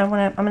this, I'm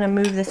going to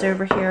move this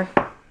over here,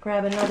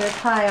 grab another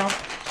tile.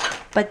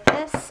 But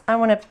this, I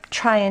want to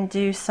try and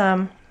do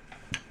some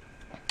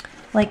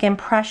like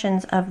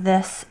impressions of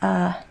this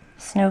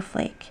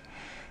snowflake.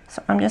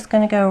 So I'm just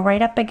going to go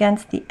right up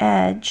against the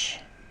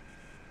edge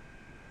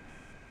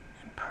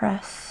and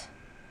press.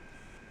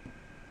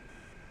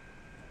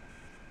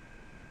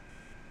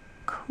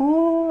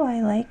 Cool,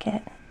 I like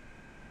it.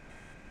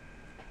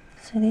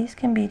 So these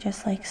can be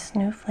just like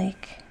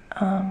snowflake,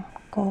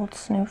 gold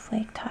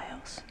snowflake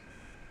tiles.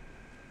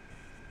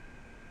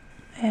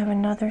 I have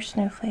another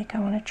snowflake I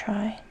want to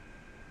try.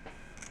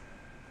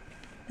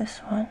 This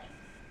one.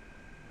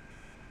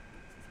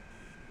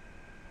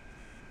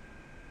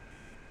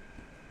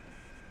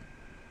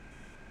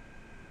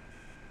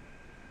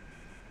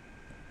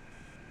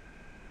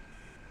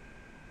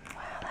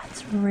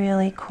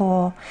 Really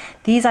cool.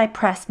 These I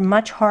pressed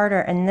much harder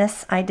and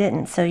this I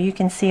didn't, so you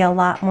can see a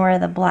lot more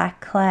of the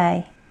black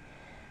clay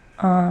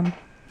on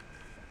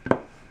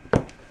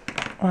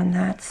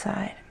that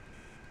side.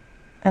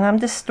 And I'm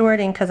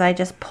distorting because I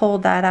just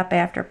pulled that up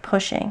after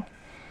pushing,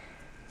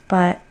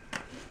 but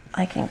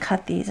I can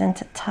cut these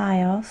into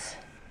tiles.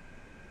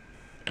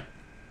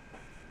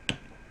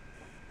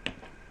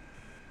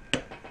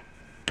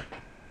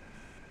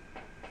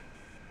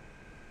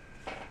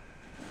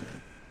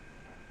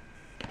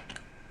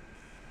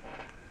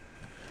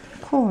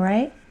 Cool,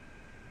 right?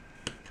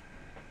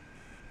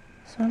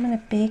 So I'm going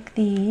to bake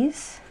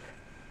these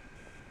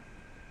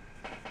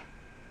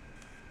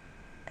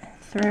and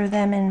throw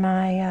them in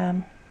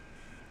my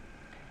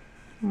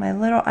my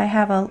little,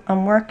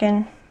 I'm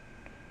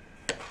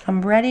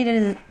ready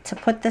to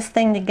put this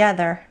thing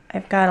together.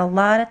 I've got a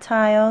lot of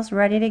tiles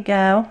ready to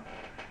go,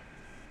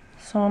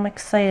 so I'm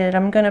excited.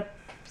 I'm going to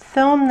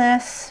film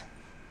this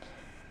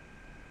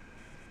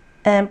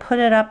and put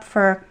it up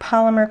for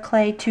Polymer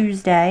Clay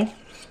Tuesday,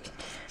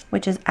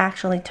 which is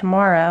actually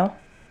tomorrow.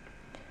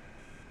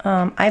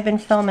 I've been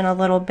filming a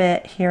little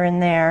bit here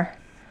and there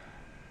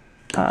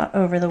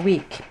over the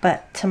week,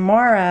 but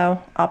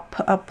tomorrow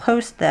I'll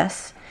post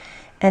this,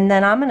 and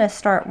then I'm going to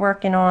start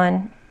working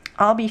on,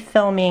 I'll be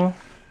filming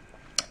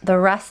the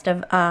rest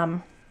of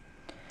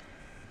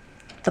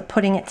the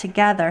putting it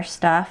together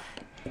stuff,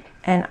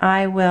 and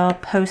I will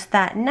post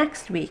that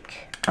next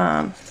week.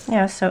 You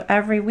know, so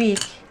every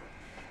week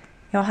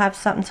you'll have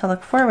something to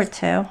look forward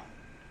to.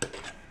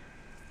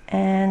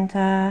 And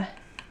I'm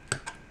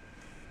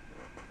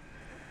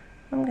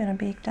going to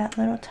bake that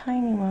little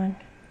tiny one.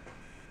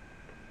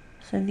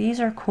 So these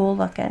are cool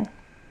looking.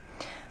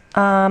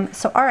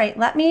 So all right,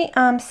 let me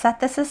set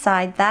this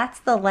aside. That's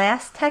the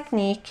last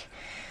technique.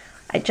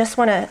 I just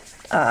want to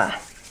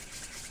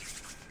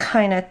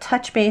kind of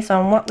touch base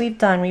on what we've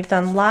done. We've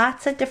done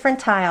lots of different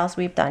tiles.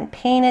 We've done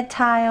painted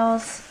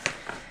tiles.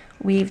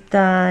 We've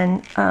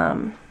done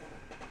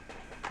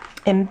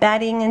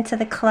embedding into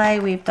the clay.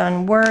 We've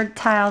done word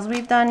tiles.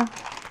 We've done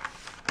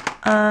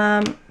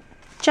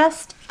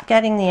just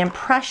getting the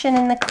impression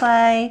in the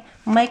clay,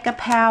 mica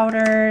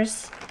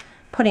powders,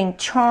 putting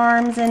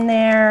charms in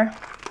there,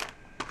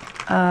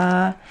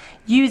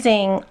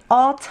 using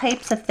all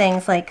types of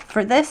things. Like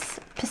for this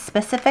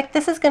specific,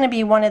 this is going to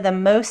be one of the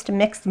most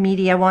mixed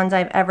media ones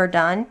I've ever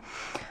done.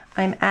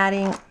 I'm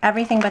adding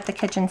everything but the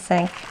kitchen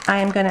sink. I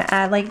am going to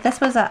add, like,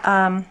 this was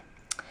a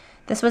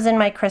this was in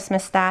my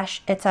Christmas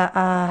stash. It's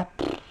a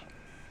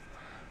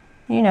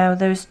you know,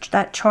 those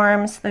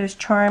charms. Oh,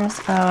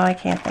 I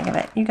can't think of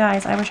it. You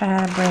guys, I wish I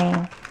had a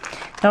brain.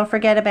 Don't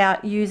forget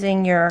about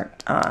using your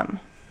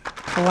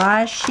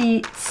collage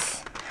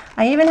sheets.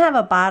 I even have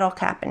a bottle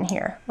cap in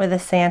here with a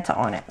Santa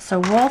on it. So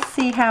we'll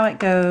see how it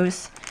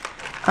goes.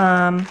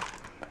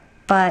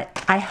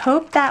 But I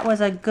hope that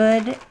was a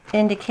good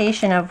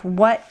indication of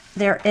what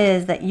there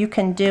is that you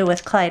can do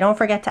with clay. Don't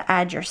forget to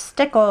add your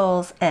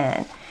stickles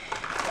and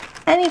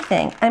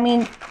anything. I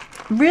mean,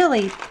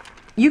 really,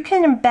 you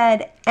can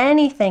embed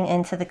anything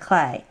into the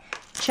clay.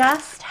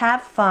 Just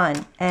have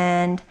fun.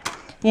 And,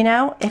 you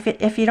know,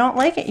 if you don't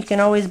like it, you can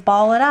always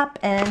ball it up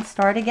and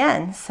start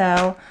again.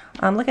 So,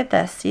 look at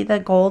this. See the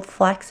gold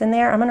flecks in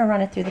there? I'm going to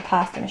run it through the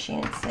pasta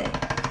machine and see.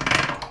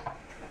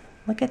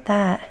 Look at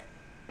that.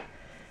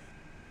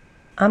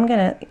 I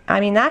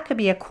mean, that could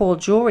be a cool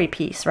jewelry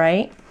piece,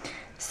 right?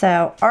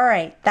 So, all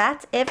right,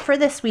 that's it for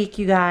this week,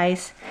 you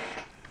guys.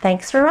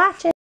 Thanks for watching.